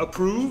and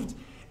approved,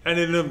 and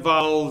it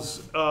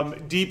involves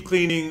deep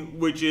cleaning,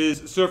 which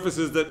is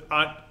surfaces that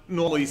aren't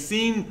normally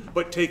seen,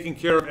 but taken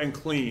care of and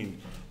cleaned.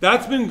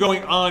 That's been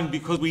going on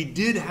because we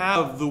did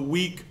have the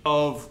week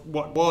of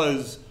what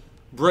was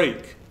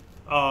break.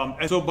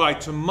 And so by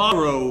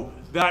tomorrow,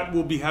 that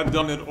will have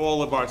done at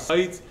all of our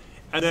sites.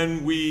 And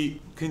then we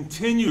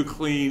continue to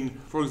clean.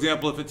 For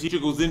example, if a teacher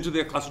goes into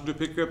their classroom to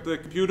pick up their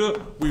computer,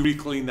 we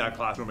re-clean that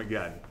classroom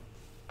again.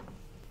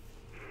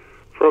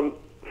 From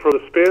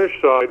the Spanish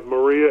side,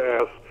 Maria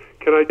asks,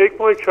 can I take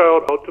my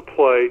child out to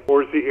play,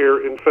 or is the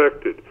air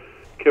infected?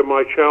 Can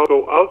my child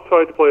go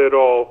outside to play at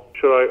all?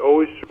 Should I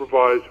always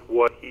supervise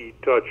what he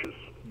touches?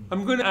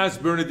 I'm going to ask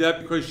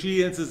Bernadette because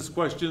she answers this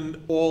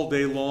question all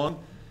day long.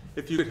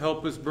 If you could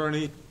help us,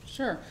 Bernie.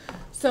 Sure.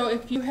 So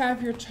if you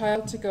have your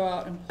child to go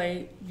out and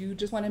play, you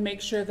just want to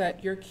make sure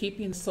that you're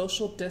keeping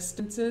social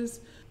distances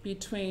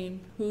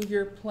between who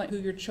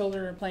your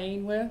children are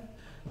playing with,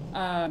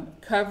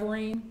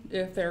 covering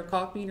if they're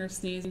coughing or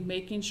sneezing,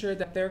 making sure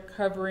that they're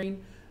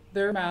covering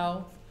their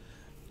mouth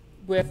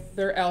with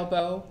their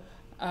elbow.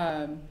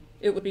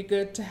 It would be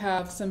good to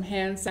have some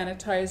hand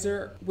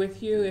sanitizer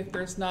with you if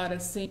there's not a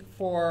sink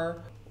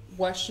for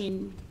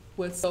washing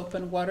with soap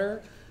and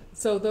water.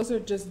 So those are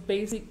just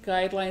basic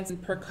guidelines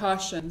and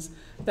precautions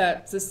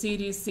that the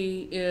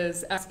CDC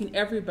is asking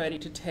everybody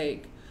to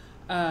take.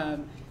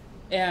 And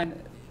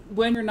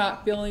when you're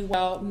not feeling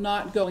well,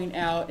 not going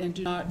out, and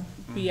do not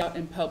be out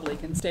in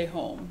public, and stay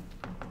home.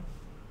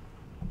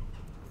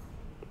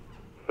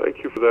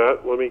 Thank you for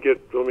that. Let me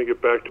get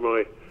back to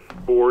my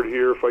board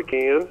here if I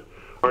can.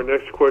 Our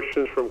next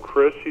question is from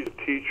Chris. He's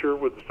a teacher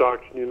with the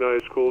Stockton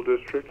United School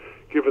District.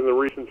 Given the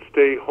recent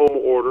stay-home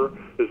order,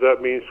 does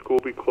that mean school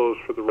will be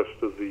closed for the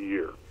rest of the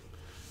year?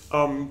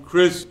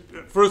 Chris,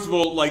 first of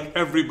all, like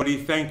everybody,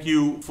 thank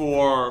you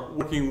for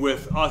working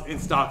with us in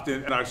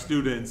Stockton and our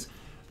students.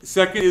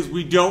 Second is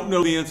we don't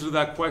know the answer to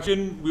that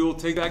question. We will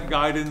take that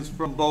guidance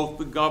from both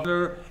the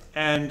governor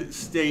and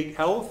state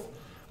health.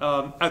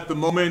 At the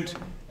moment,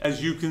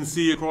 as you can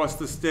see across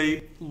the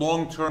state,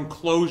 long-term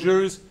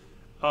closures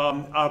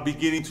are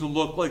beginning to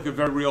look like a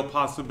very real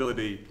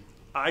possibility.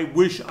 I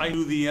wish I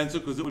knew the answer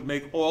because it would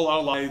make all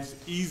our lives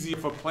easier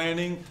for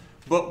planning,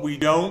 but we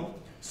don't.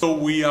 So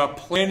we are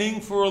planning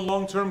for a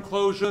long-term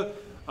closure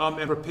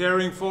and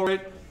preparing for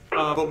it,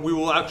 but we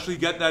will actually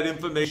get that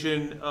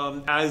information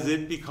as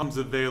it becomes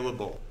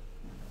available.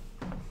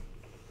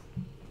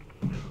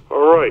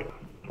 All right,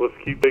 let's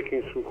keep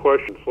taking some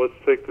questions. Let's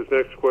take this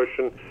next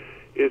question.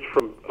 It's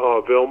from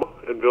Vilma,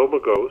 and Vilma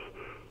goes,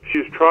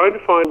 she's trying to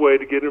find a way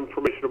to get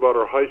information about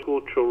her high school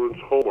children's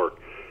homework.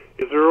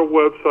 Is there a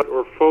website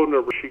or phone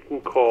number she can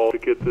call to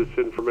get this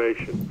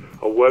information?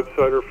 A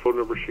website or phone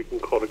number she can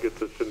call to get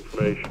this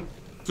information?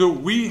 So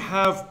we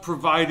have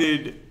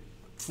provided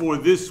for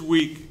this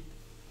week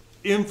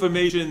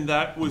information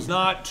that was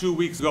not 2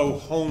 weeks ago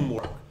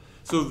homework.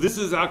 So this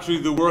is actually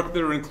the work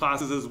that are in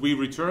classes as we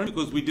return,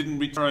 because we didn't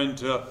return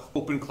to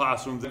open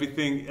classrooms.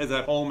 Everything is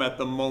at home at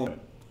the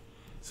moment.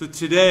 So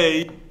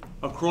today,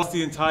 across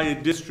the entire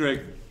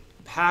district,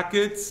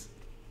 packets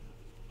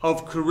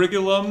of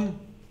curriculum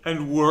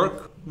and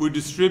work were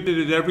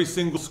distributed at every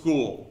single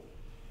school.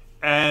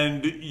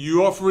 And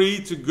you're free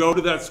to go to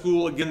that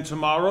school again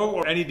tomorrow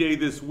or any day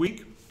this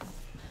week.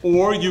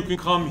 Or you can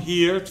come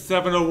here to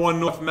 701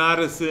 North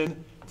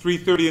Madison,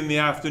 3:30 in the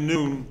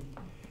afternoon.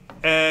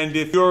 And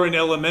if you're in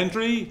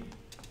elementary,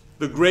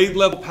 the grade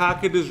level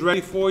packet is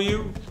ready for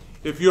you.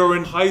 If you're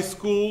in high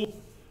school,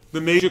 the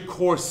major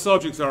core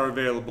subjects are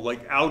available,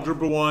 like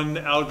Algebra 1,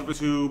 Algebra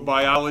 2,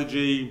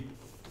 Biology,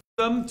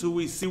 till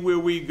we see where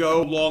we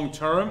go long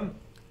term.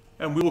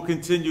 And we will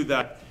continue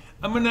that.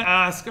 I'm going to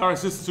ask our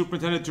assistant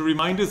superintendent to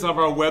remind us of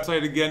our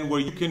website again where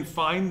you can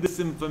find this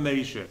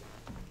information.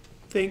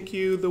 Thank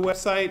you. The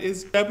website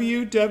is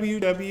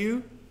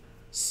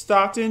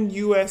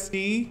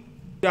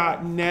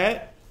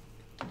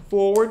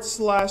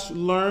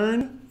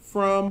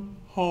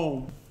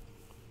www.stoctonusd.net/learn-from-home.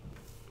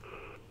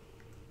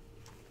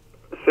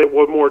 Say it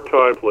one more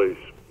time, please.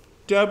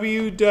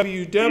 www.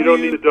 You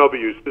don't need the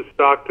W's. Just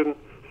Stockton.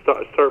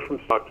 Start from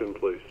Stockton,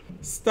 please.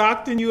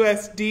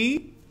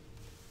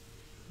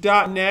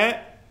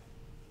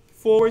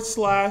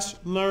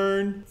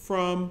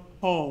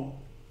 StocktonUSD.net/learn-from-home.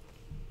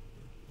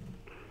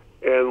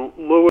 And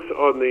Louis,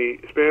 on the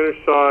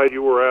Spanish side,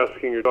 you were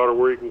asking your daughter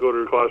where you can go to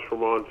her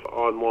classroom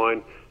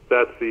online.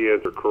 That's the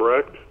answer,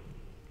 correct?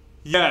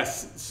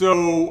 Yes.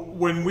 So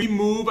when we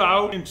move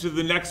out into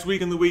the next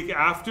week and the week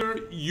after,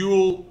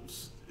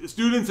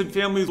 students and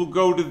families will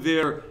go to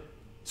their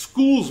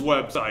school's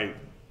website,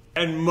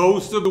 and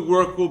most of the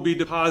work will be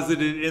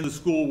deposited in the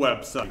school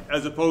website,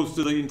 as opposed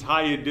to the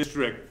entire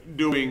district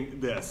doing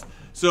this.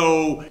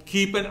 So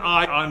keep an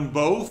eye on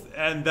both,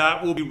 and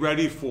that will be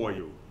ready for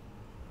you.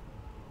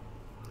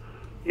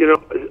 You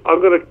know,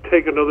 I'm going to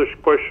take another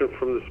question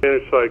from the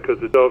Spanish side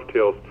because it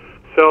dovetails.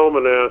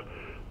 Salomon asked,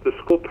 the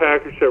school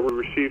package that we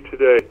received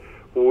today,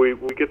 will we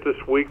get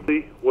this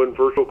weekly when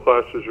virtual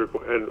classes are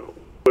going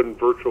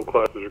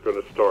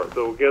to start?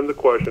 So again, the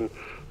question,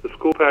 the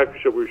school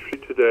package that we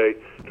received today,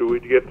 do we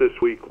get this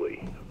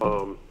weekly?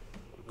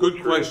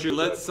 Good question.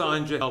 Let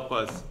Sandra help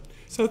us.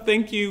 So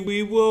thank you.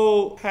 We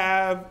will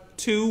have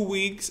 2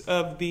 weeks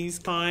of these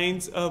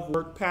kinds of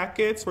work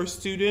packets for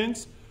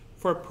students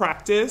for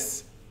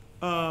practice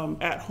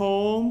at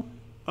home,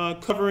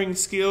 covering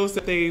skills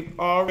that they've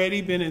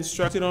already been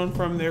instructed on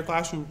from their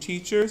classroom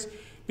teachers.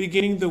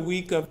 Beginning the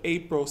week of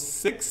April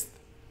 6th,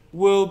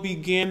 we'll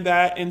begin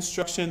that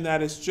instruction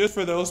that is just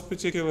for those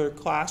particular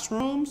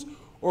classrooms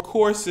or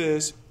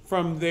courses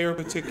from their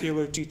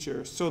particular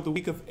teachers. So the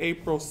week of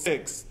April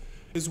 6th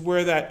is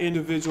where that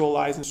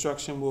individualized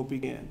instruction will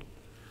begin.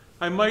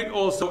 I might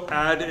also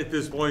add at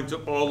this point to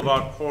all of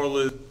our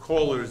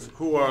callers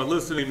who are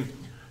listening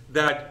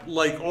that,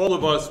 like all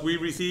of us, we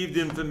received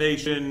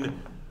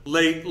information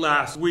late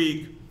last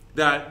week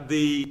that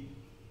the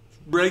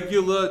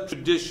regular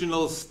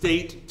traditional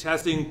state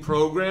testing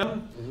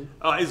program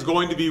is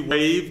going to be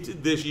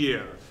waived this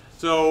year.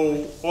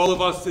 So all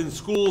of us in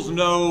schools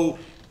know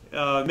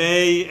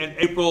May and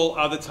April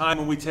are the time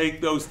when we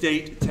take those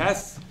state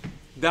tests.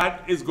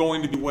 That is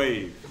going to be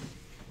waived.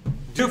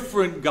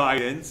 Different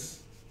guidance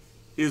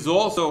is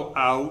also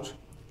out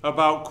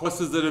about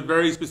courses that are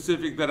very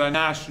specific, that are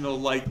national,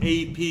 like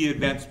AP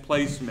Advanced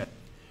Placement.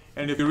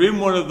 And if you're in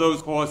one of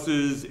those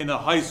courses in a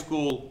high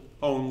school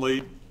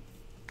only,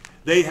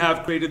 they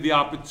have created the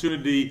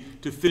opportunity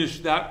to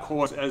finish that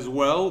course as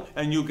well,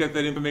 and you'll get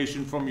that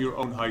information from your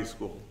own high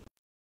school.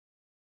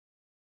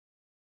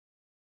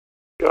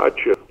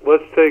 Gotcha.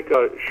 Let's take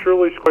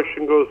Shirley's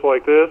question goes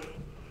like this.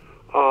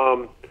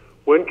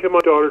 When can my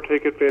daughter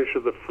take advantage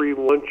of the free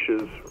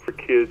lunches for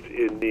kids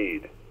in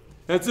need?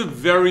 That's a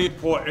very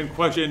important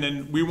question,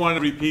 and we want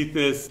to repeat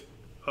this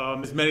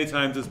as many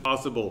times as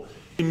possible.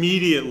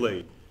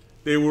 Immediately.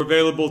 They were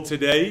available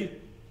today,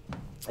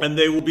 and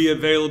they will be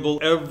available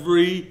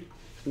every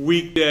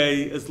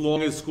weekday as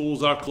long as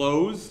schools are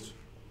closed.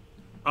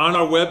 On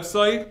our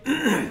website,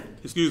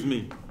 excuse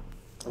me,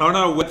 on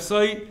our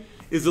website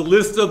is a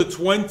list of the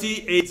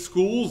 28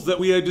 schools that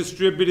we are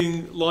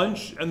distributing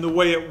lunch, and the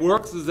way it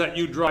works is that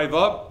you drive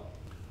up,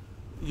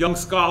 young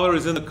scholar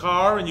is in the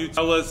car, and you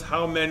tell us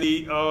how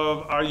many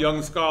of our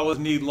young scholars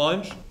need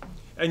lunch,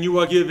 and you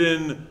are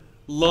given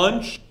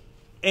lunch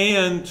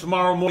and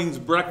tomorrow morning's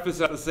breakfast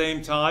at the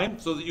same time,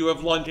 so that you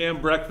have lunch and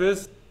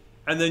breakfast,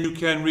 and then you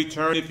can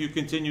return if you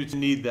continue to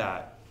need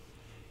that.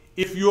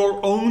 If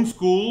your own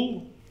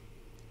school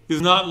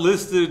is not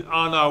listed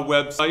on our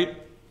website,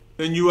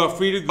 then you are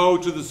free to go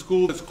to the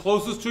school that's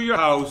closest to your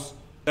house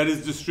that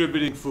is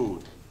distributing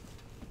food.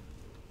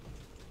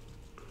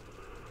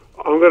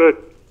 I'm going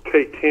to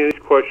take Tanny's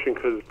question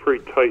because it's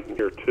pretty tight in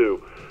here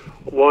too.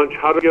 Lunch,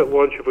 how to get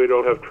lunch if we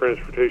don't have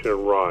transportation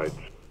and rides?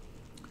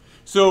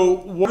 So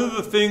one of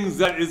the things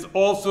that is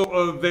also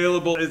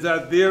available is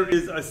that there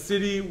is a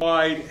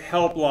citywide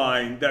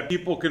helpline that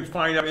people can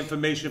find out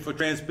information for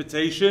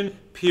transportation,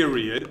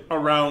 period,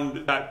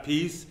 around that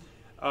piece.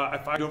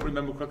 If I don't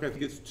remember correctly, I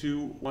think it's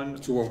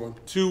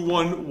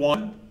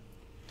 211.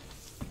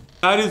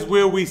 That is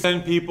where we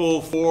send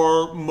people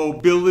for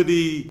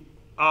mobility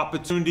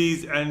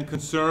opportunities and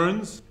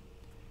concerns.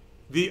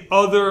 The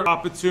other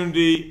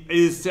opportunity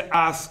is to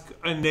ask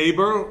a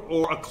neighbor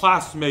or a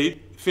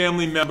classmate,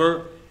 family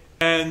member,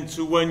 and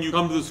to, when you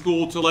come to the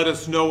school, to let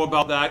us know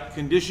about that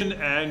condition,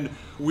 and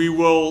we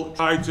will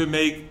try to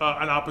make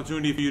an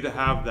opportunity for you to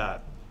have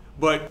that.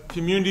 But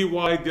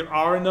community-wide, there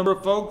are a number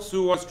of folks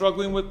who are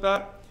struggling with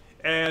that,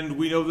 and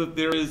we know that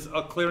there is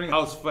a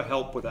clearinghouse for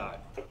help with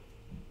that.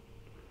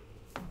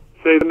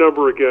 Say the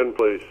number again,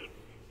 please.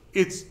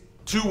 It's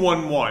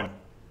 211.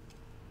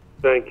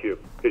 Thank you.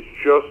 It's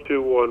just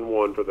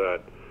 211 for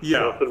that.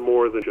 Yeah. Nothing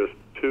more than just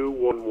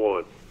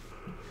 211.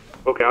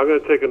 Okay, I'm going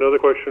to take another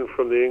question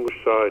from the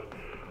English side.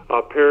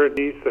 Parent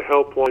needs the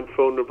helpline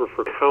phone number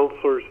for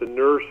counselors and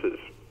nurses.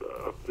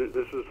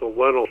 This is the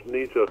Lennell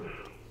needs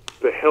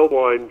the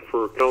helpline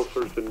for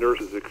counselors and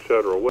nurses,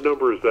 etc. What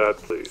number is that,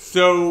 please?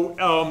 So,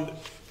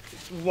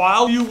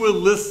 while you were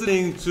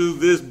listening to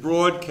this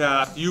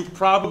broadcast, you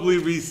probably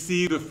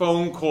received a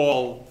phone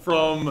call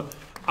from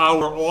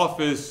our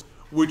office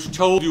which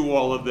told you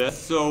all of this.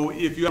 So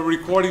if you have a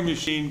recording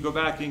machine, go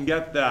back and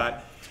get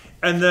that.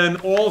 And then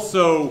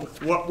also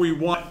what we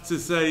want to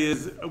say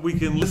is we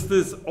can list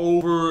this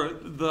over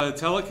the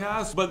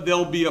telecast, but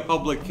there'll be a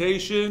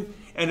publication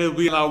and it'll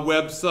be on our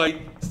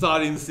website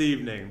starting this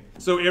evening.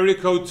 So area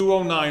code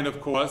 209, of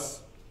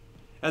course,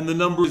 and the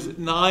number is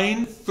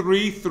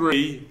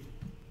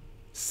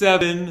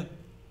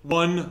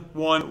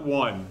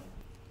 933-7111.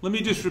 Let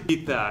me just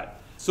repeat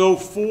that. So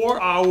for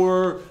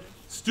our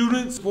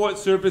Student Support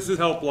Services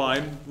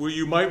Helpline, where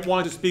you might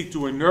want to speak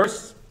to a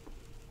nurse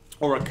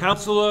or a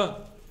counselor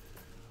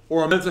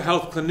or a mental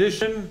health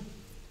clinician,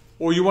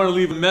 or you want to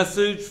leave a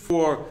message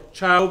for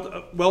child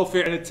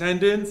welfare and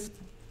attendance,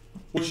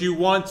 what you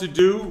want to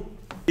do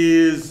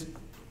is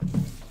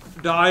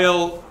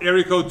dial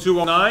area code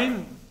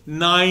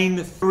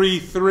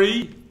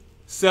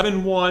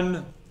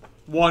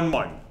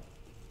 209-933-7111.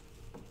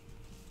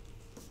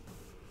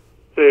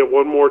 Say it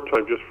one more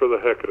time just for the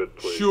heck of it,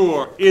 please.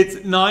 Sure. It's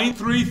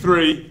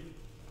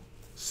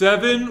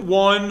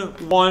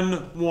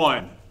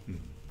 933-7111.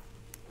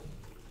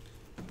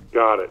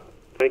 Got it.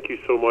 Thank you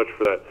so much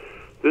for that.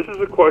 This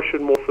is a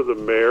question more for the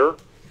mayor.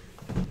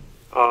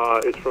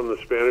 It's from the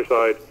Spanish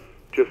side.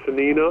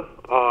 Jacinina,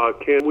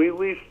 can we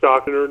leave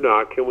Stockton or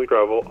not? Can we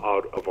travel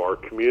out of our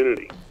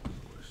community?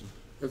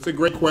 That's a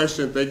great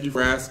question. Thank you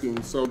for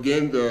asking. So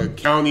again, the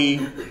county,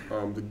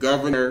 the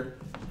governor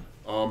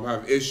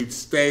have issued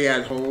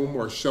stay-at-home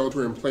or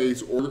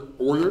shelter-in-place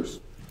orders,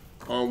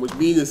 which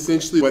mean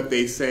essentially what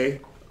they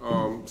say: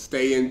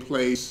 stay in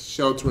place,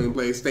 shelter in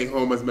place, stay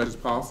home as much as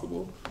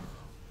possible.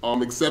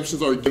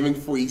 Exceptions are given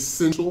for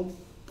essential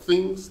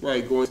things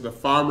like going to the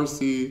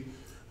pharmacy,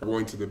 or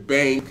going to the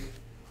bank,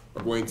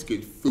 or going to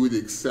get food,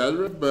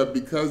 etc. But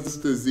because this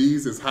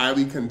disease is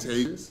highly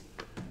contagious,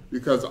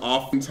 because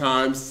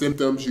oftentimes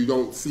symptoms, you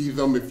don't see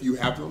them if you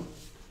have them,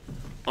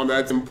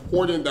 that's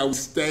important that we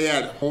stay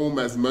at home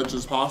as much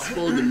as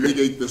possible to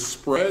mitigate the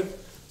spread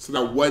so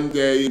that one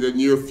day in the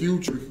near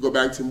future we can go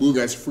back to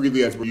moving as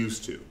freely as we're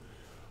used to.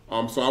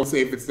 So I would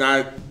say if it's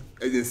not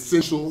an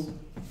essential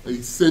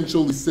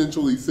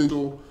reason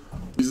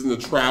to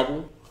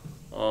travel,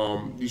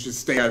 you should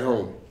stay at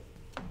home.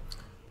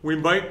 We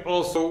might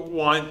also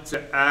want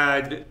to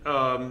add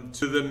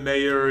to the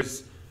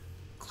mayor's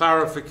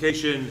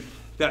clarification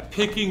that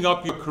picking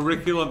up your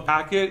curriculum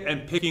packet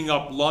and picking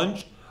up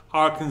lunch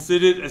are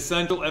considered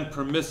essential and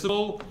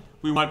permissible.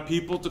 We want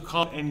people to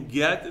come and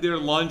get their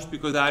lunch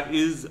because that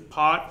is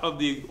part of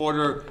the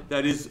order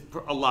that is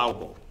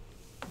allowable.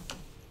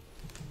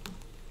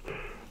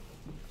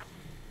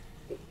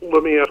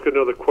 Let me ask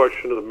another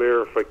question to the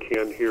mayor, if I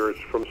can. Here it's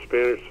from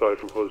Spanish side,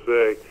 from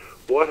Jose.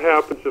 What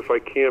happens if I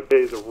can't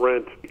pay the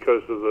rent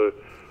because of the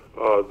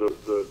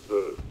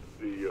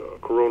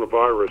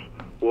coronavirus?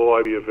 Will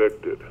I be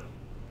evicted?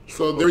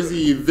 So there's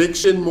the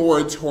eviction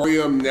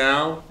moratorium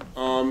now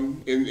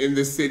in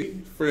the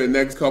city for the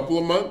next couple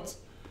of months.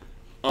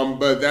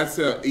 But that's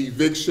an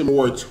eviction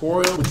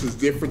moratorium, which is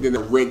different than a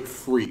rent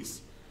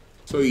freeze.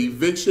 So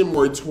eviction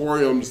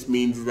moratorium just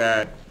means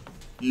that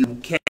you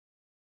can't,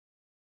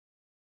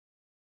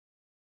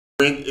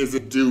 rent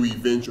isn't due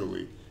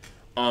eventually.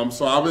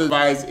 So I would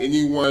advise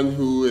anyone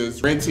who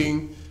is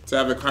renting to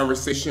have a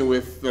conversation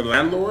with the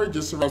landlord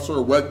just about sort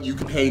of what you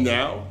can pay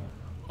now.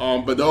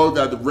 But know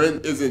that the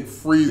rent isn't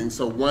freezing.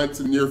 So once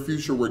in the near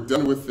future we're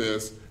done with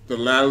this, the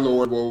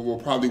landlord will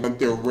probably want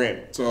their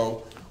rent.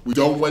 So we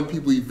don't want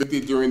people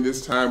evicted during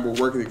this time. We're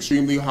working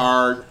extremely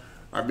hard.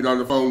 I've been on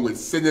the phone with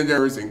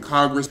senators and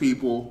Congress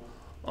people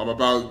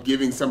about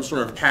giving some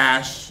sort of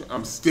cash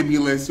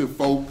stimulus to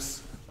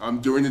folks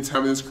during the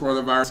time of this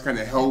coronavirus, kind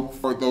of help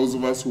for those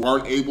of us who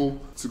aren't able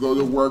to go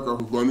to work or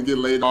who are going to get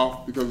laid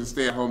off because of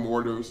stay-at-home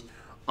orders.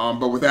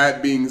 But with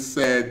that being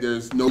said,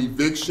 there's no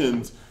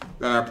evictions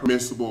that are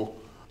permissible,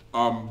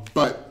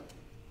 but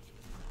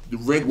the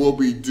rent will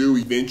be due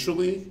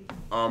eventually.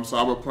 So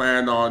I would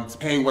plan on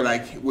paying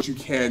what you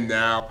can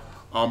now,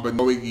 but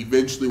knowing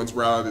eventually once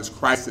we're out of this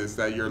crisis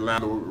that your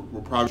landlord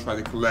will probably try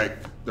to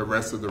collect the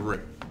rest of the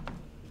rent.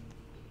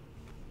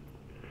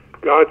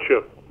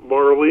 Gotcha.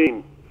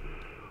 Marlene,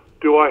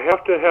 do I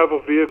have to have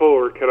a vehicle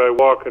or can I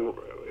walk? And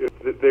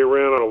if they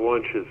ran out of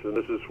lunches, and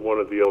this is one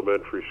of the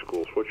elementary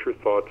schools, what's your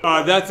thoughts?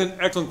 That's an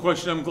excellent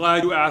question. I'm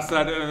glad you asked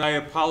that, and I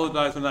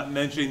apologize for not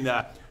mentioning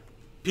that.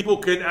 People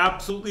can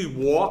absolutely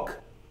walk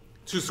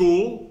to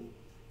school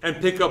and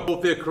pick up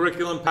both their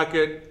curriculum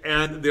packet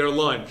and their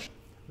lunch.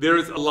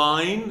 There's a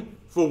line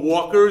for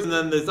walkers, and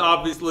then there's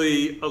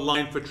obviously a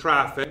line for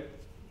traffic.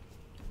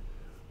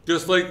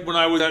 Just like when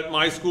I was at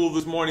my school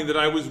this morning that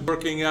I was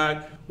working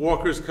at,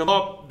 walkers come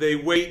up, they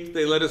wait,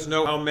 they let us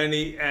know how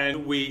many,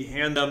 and we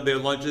hand them their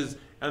lunches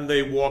and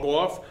they walk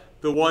off.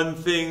 The one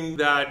thing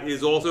that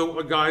is also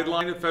a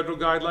guideline, a federal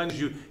guideline,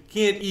 is you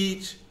can't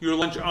eat your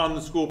lunch on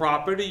the school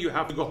property. You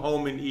have to go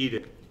home and eat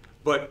it.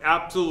 But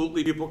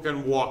absolutely people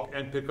can walk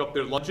and pick up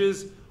their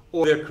lunches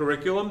or their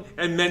curriculum,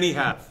 and many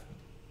have.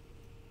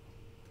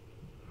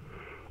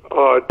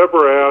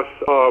 Deborah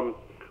asks,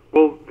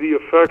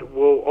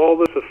 will all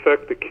this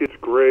affect the kids'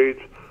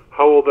 grades?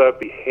 How will that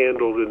be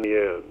handled in the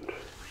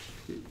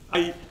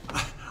end?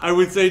 I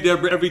would say,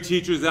 Deborah, every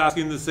teacher is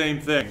asking the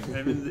same thing.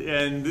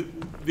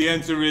 And the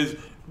answer is,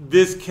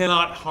 this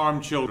cannot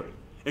harm children.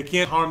 It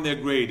can't harm their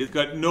grade. It's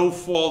got no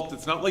fault.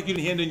 It's not like you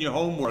didn't hand in your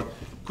homework.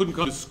 Couldn't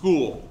come to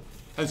school.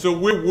 And so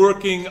we're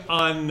working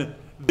on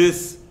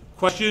this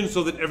question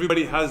so that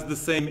everybody has the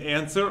same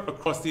answer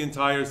across the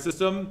entire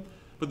system.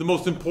 But the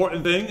most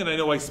important thing, and I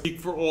know I speak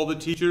for all the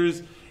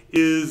teachers,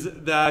 is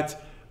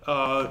that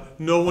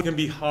no one can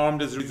be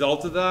harmed as a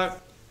result of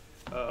that.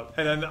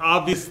 And then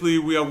obviously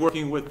we are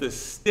working with the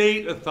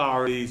state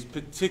authorities,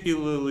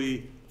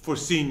 particularly for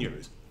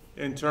seniors,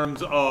 in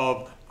terms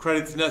of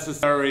credits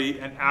necessary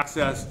and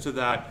access to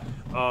that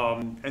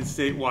and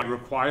statewide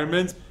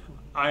requirements.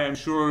 I am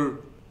sure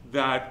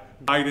that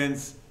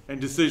guidance and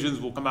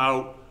decisions will come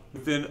out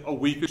within a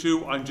week or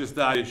two on just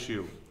that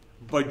issue.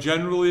 But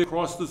generally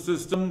across the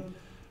system,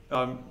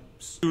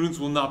 students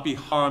will not be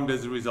harmed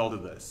as a result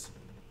of this.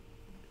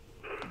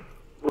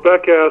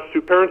 Rebecca asks,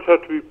 do parents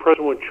have to be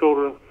present when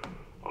children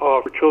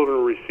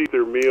receive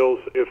their meals?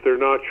 If they're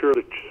not sure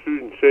the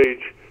student's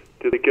age,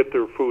 do they get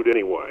their food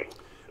anyway?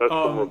 That's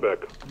from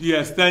Rebecca.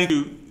 Yes, thank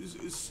you.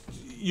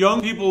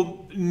 Young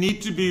people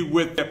need to be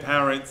with their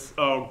parents,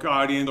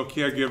 guardians, or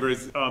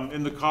caregivers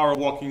in the car or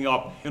walking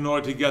up in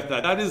order to get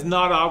that. That is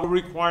not our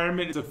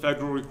requirement, it's a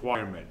federal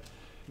requirement.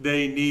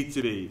 They need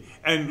to be.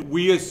 And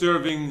we are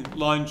serving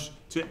lunch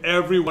to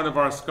every one of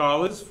our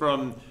scholars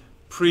from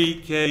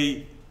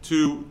pre-K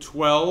to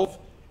 12,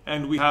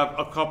 and we have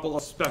a couple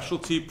of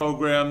specialty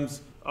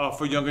programs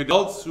for young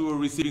adults who are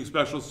receiving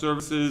special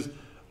services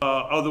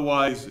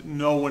Otherwise,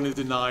 no one is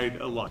denied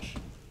a lunch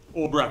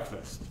or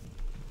breakfast.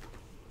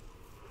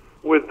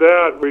 With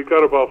that, we've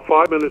got about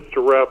 5 minutes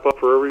to wrap up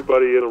for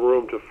everybody in the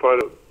room to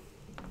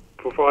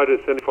provide us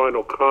any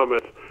final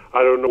comments.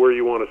 I don't know where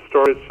you want to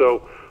start it,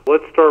 so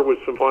let's start with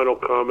some final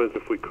comments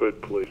if we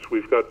could, please.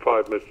 We've got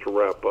 5 minutes to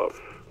wrap up.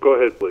 Go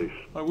ahead, please.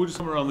 We'll just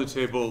come around the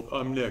table.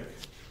 Nick.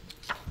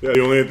 Yeah,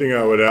 the only thing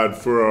I would add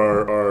for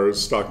our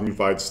Stockton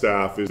Unified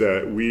staff is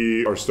that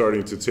we are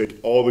starting to take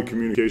all the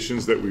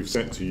communications that we've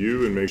sent to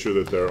you and make sure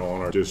that they're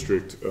on our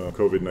district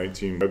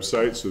COVID-19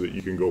 website so that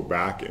you can go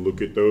back and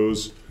look at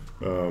those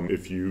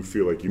if you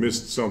feel like you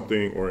missed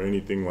something or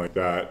anything like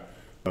that.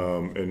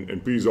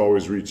 And please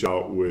always reach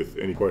out with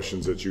any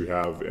questions that you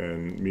have,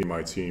 and me and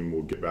my team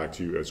will get back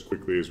to you as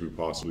quickly as we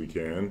possibly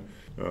can.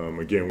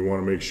 Again, we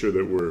want to make sure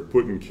that we're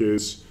putting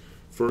kids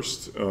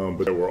first,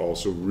 but that we're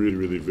also really,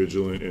 really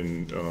vigilant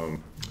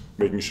in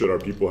making sure that our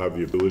people have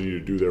the ability to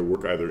do their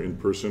work either in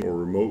person or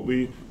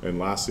remotely. And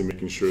lastly,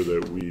 making sure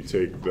that we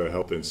take the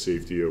health and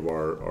safety of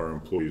our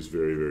employees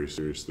very, very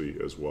seriously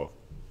as well.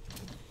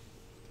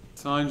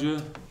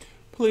 Sandra?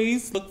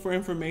 Please look for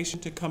information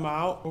to come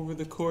out over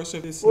the course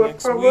of this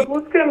next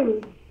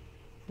week,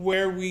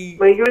 where we...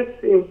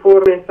 mayores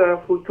informes a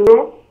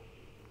futuro.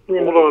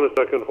 Hold on a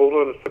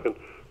second.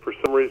 For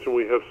some reason,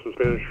 we have some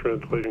Spanish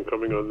translation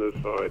coming on this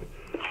side.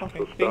 Okay,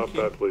 so stop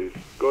that, please.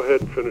 Go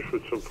ahead and finish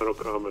with some final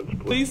comments,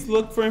 please. Please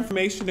look for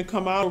information to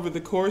come out over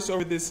the course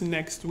over this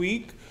next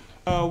week,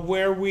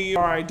 where we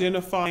are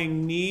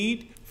identifying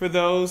need for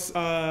those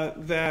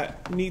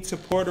that need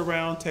support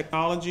around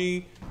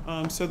technology,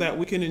 so that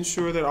we can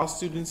ensure that all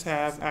students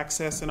have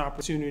access and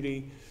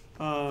opportunity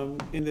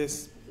in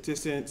this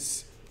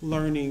distance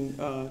learning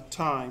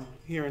time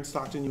here in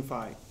Stockton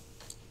Unified.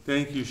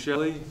 Thank you,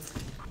 Shelley.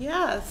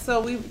 Yeah,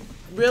 so we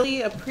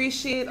really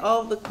appreciate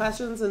all of the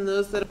questions and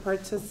those that have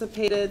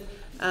participated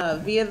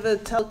via the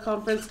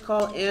teleconference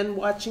call and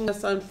watching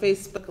us on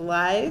Facebook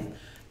Live.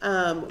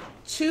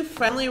 2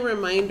 friendly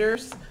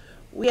reminders.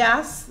 We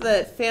ask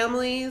that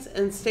families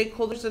and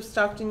stakeholders of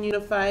Stockton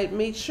Unified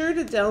make sure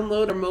to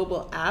download our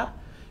mobile app.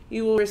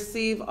 You will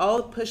receive all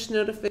the push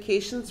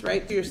notifications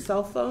right to your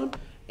cell phone,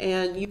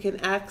 and you can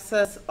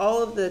access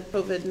all of the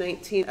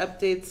COVID-19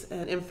 updates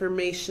and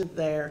information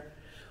there.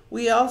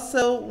 We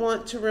also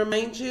want to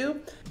remind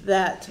you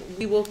that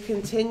we will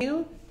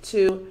continue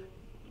to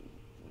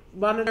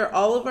monitor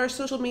all of our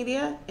social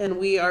media, and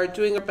we are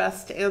doing our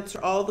best to answer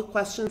all the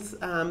questions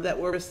that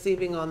we're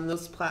receiving on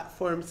those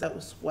platforms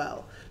as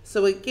well.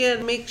 So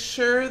again, make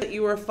sure that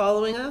you are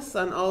following us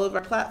on all of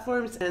our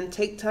platforms and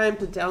take time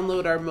to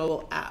download our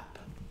mobile app.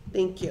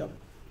 Thank you.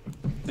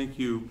 Thank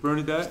you.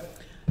 Bernadette?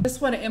 I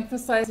just want to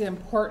emphasize the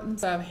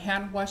importance of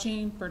hand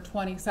washing for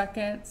 20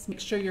 seconds. Make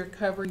sure you're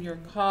covering your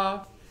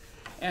cough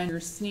and your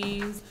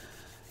sneeze.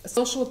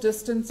 Social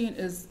distancing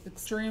is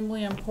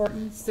extremely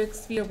important,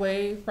 6 feet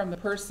away from the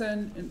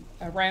person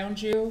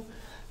around you.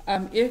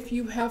 If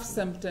you have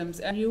symptoms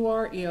and you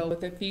are ill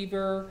with a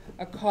fever,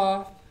 a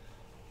cough,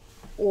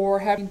 or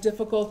having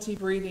difficulty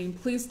breathing,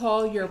 please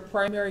call your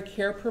primary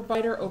care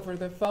provider over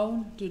the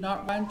phone. Do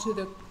not run to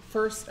the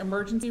first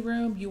emergency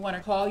room. You want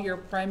to call your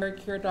primary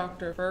care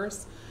doctor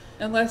first,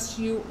 unless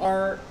you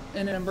are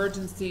in an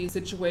emergency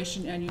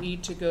situation and you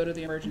need to go to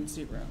the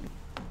emergency room.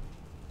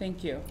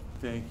 Thank you.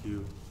 Thank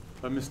you.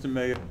 Mr.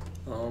 Mayor.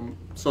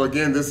 So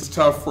again, this is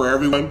tough for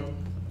everyone,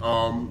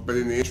 but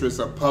in the interest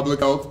of public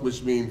health,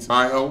 which means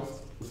my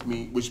health,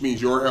 which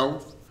means your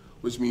health,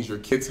 which means your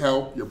kids'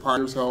 health, your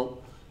partner's health,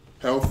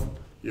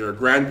 your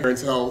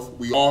grandparents' health,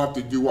 we all have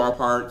to do our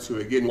part to,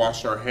 again,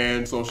 wash our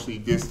hands, socially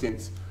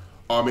distance,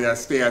 and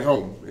stay at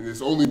home. And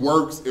this only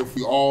works if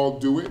we all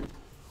do it.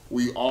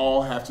 We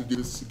all have to do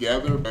this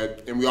together,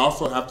 and we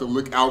also have to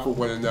look out for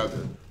one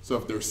another. So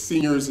if there's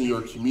seniors in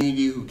your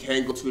community who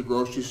can't go to the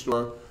grocery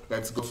store,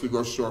 let's go to the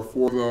grocery store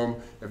for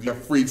them. If you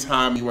have free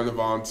time, you want to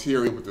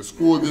volunteer with the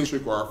school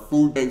district or our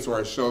food banks or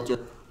our shelter,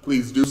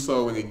 please do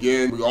so. And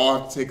again, we all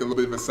have to take a little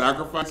bit of a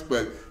sacrifice,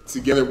 but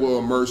together we'll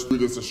emerge through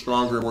this a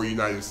stronger, more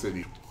united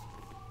city.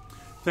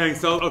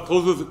 Thanks. I'll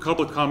close with a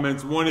couple of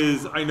comments. One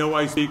is, I know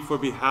I speak for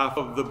behalf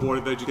of the Board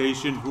of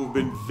Education, who have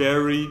been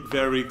very,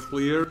 very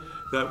clear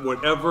that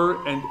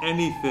whatever and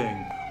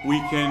anything we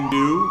can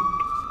do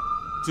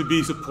to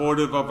be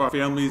supportive of our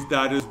families,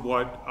 that is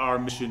what our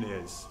mission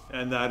is,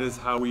 and that is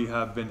how we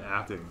have been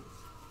acting.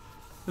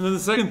 And then the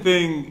second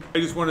thing I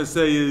just want to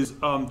say is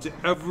to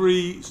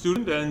every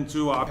student and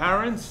to our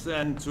parents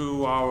and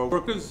to our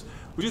workers,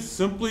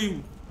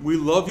 we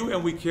love you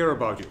and we care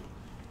about you.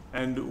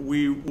 And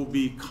we will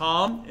be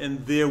calm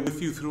and there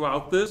with you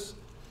throughout this.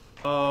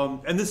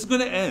 And this is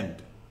going to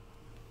end.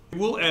 It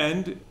will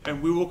end,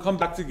 and we will come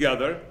back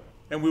together,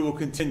 and we will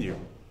continue.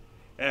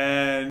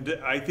 And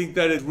I think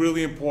that is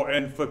really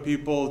important for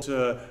people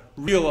to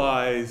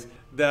realize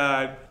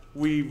that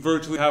we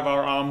virtually have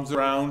our arms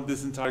around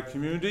this entire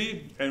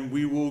community, and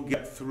we will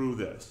get through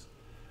this.